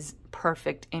it is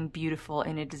perfect and beautiful,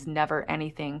 and it is never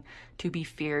anything to be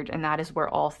feared. And that is where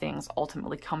all things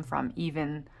ultimately come from,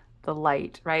 even the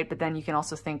light, right? But then you can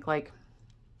also think like,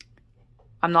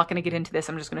 I'm not going to get into this.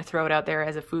 I'm just going to throw it out there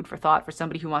as a food for thought for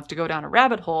somebody who wants to go down a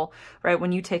rabbit hole, right?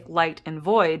 When you take light and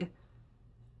void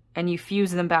and you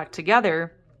fuse them back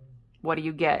together, what do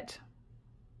you get?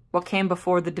 What came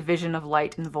before the division of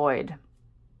light and void?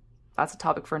 That's a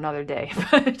topic for another day,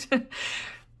 but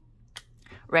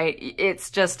right?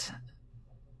 It's just,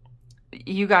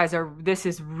 you guys are, this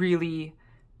is really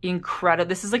incredible.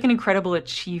 This is like an incredible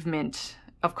achievement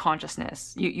of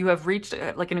consciousness. You have reached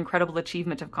like an incredible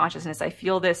achievement of consciousness. I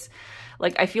feel this,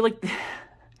 like, I feel like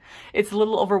it's a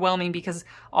little overwhelming because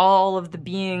all of the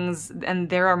beings, and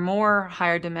there are more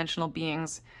higher dimensional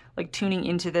beings like tuning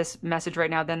into this message right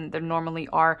now than there normally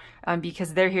are,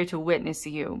 because they're here to witness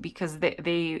you, because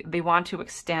they want to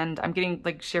extend. I'm getting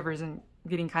like shivers and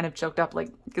getting kind of choked up, like,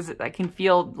 because I can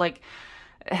feel like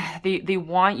they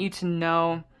want you to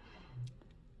know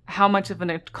how much of an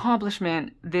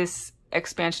accomplishment this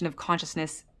expansion of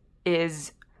consciousness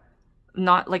is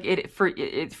not like it for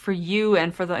you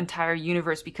and for the entire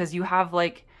universe, because you have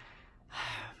like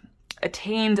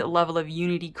attained a level of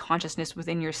unity consciousness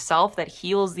within yourself that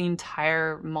heals the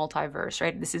entire multiverse,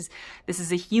 right? This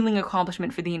is a healing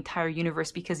accomplishment for the entire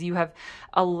universe, because you have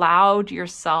allowed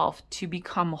yourself to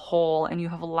become whole, and you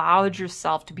have allowed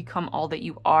yourself to become all that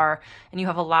you are, and you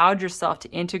have allowed yourself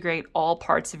to integrate all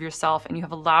parts of yourself, and you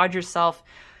have allowed yourself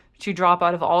to drop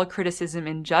out of all criticism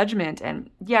and judgment. And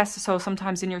yes, so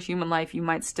sometimes in your human life, you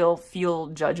might still feel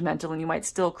judgmental and you might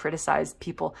still criticize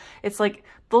people. It's like,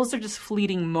 those are just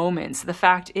fleeting moments. The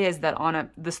fact is that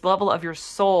on this level of your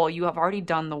soul, you have already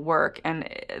done the work. And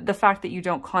the fact that you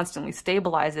don't constantly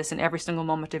stabilize this in every single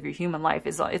moment of your human life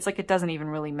it's like, it doesn't even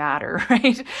really matter,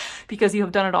 right? Because you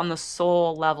have done it on the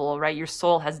soul level, right? Your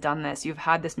soul has done this. You've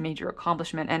had this major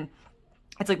accomplishment, and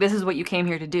it's like, this is what you came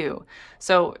here to do.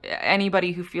 So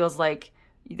anybody who feels like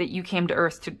that you came to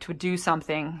Earth to do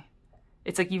something,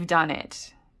 it's like, you've done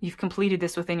it. You've completed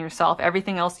this within yourself.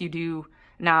 Everything else you do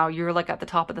now, you're like at the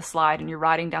top of the slide and you're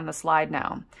riding down the slide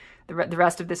now. The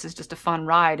rest of this is just a fun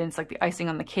ride, and it's like the icing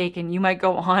on the cake. And you might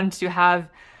go on to have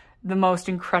the most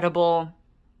incredible,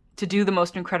 to do the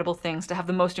most incredible things, to have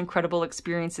the most incredible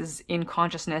experiences in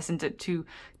consciousness, and to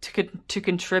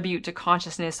contribute to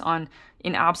consciousness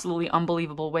in absolutely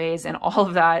unbelievable ways. And all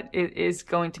of that is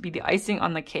going to be the icing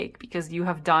on the cake, because you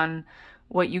have done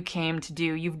what you came to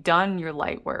do. You've done your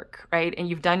light work, right? And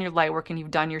you've done your light work and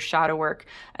you've done your shadow work.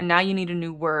 And now you need a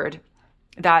new word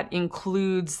that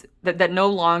includes, that no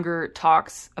longer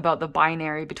talks about the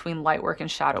binary between light work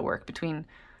and shadow work, between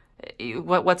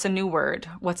what's a new word?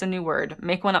 What's a new word?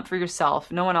 Make one up for yourself.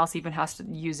 No one else even has to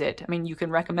use it. I mean, you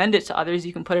can recommend it to others,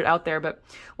 you can put it out there, but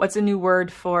what's a new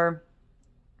word for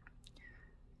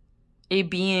a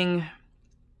being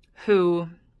who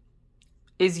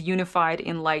is unified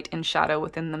in light and shadow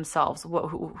within themselves?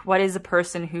 What is a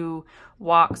person who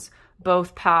walks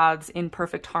both paths in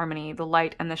perfect harmony, the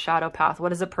light and the shadow path?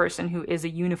 What is a person who is a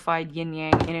unified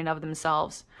yin-yang in and of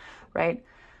themselves, right?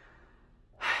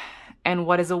 And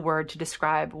what is a word to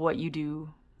describe what you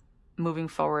do moving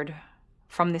forward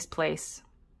from this place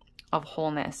of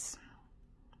wholeness?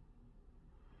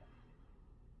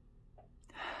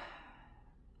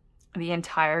 The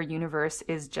entire universe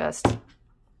is just...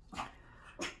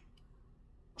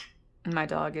 My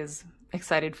dog is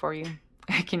excited for you.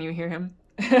 Can you hear him?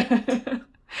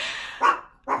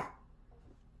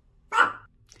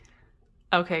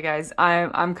 Okay, guys,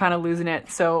 I'm kind of losing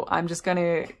it, so I'm just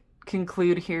gonna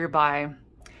conclude here by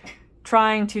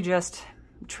trying to just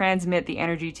transmit the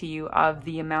energy to you of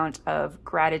the amount of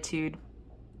gratitude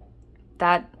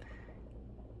that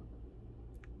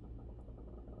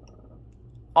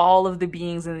all of the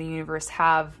beings in the universe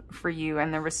have for you,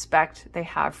 and the respect they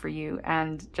have for you,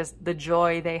 and just the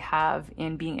joy they have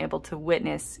in being able to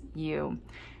witness you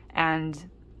and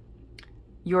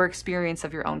your experience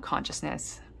of your own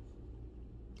consciousness.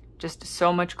 Just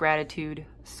so much gratitude,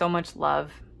 so much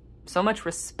love, so much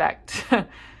respect,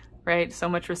 right? So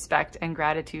much respect and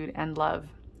gratitude and love.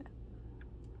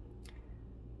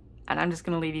 And I'm just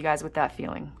going to leave you guys with that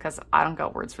feeling, because I don't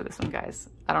got words for this one, guys.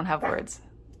 I don't have words.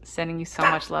 Sending you so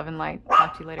much love and light.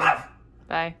 Talk to you later.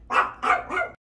 Bye.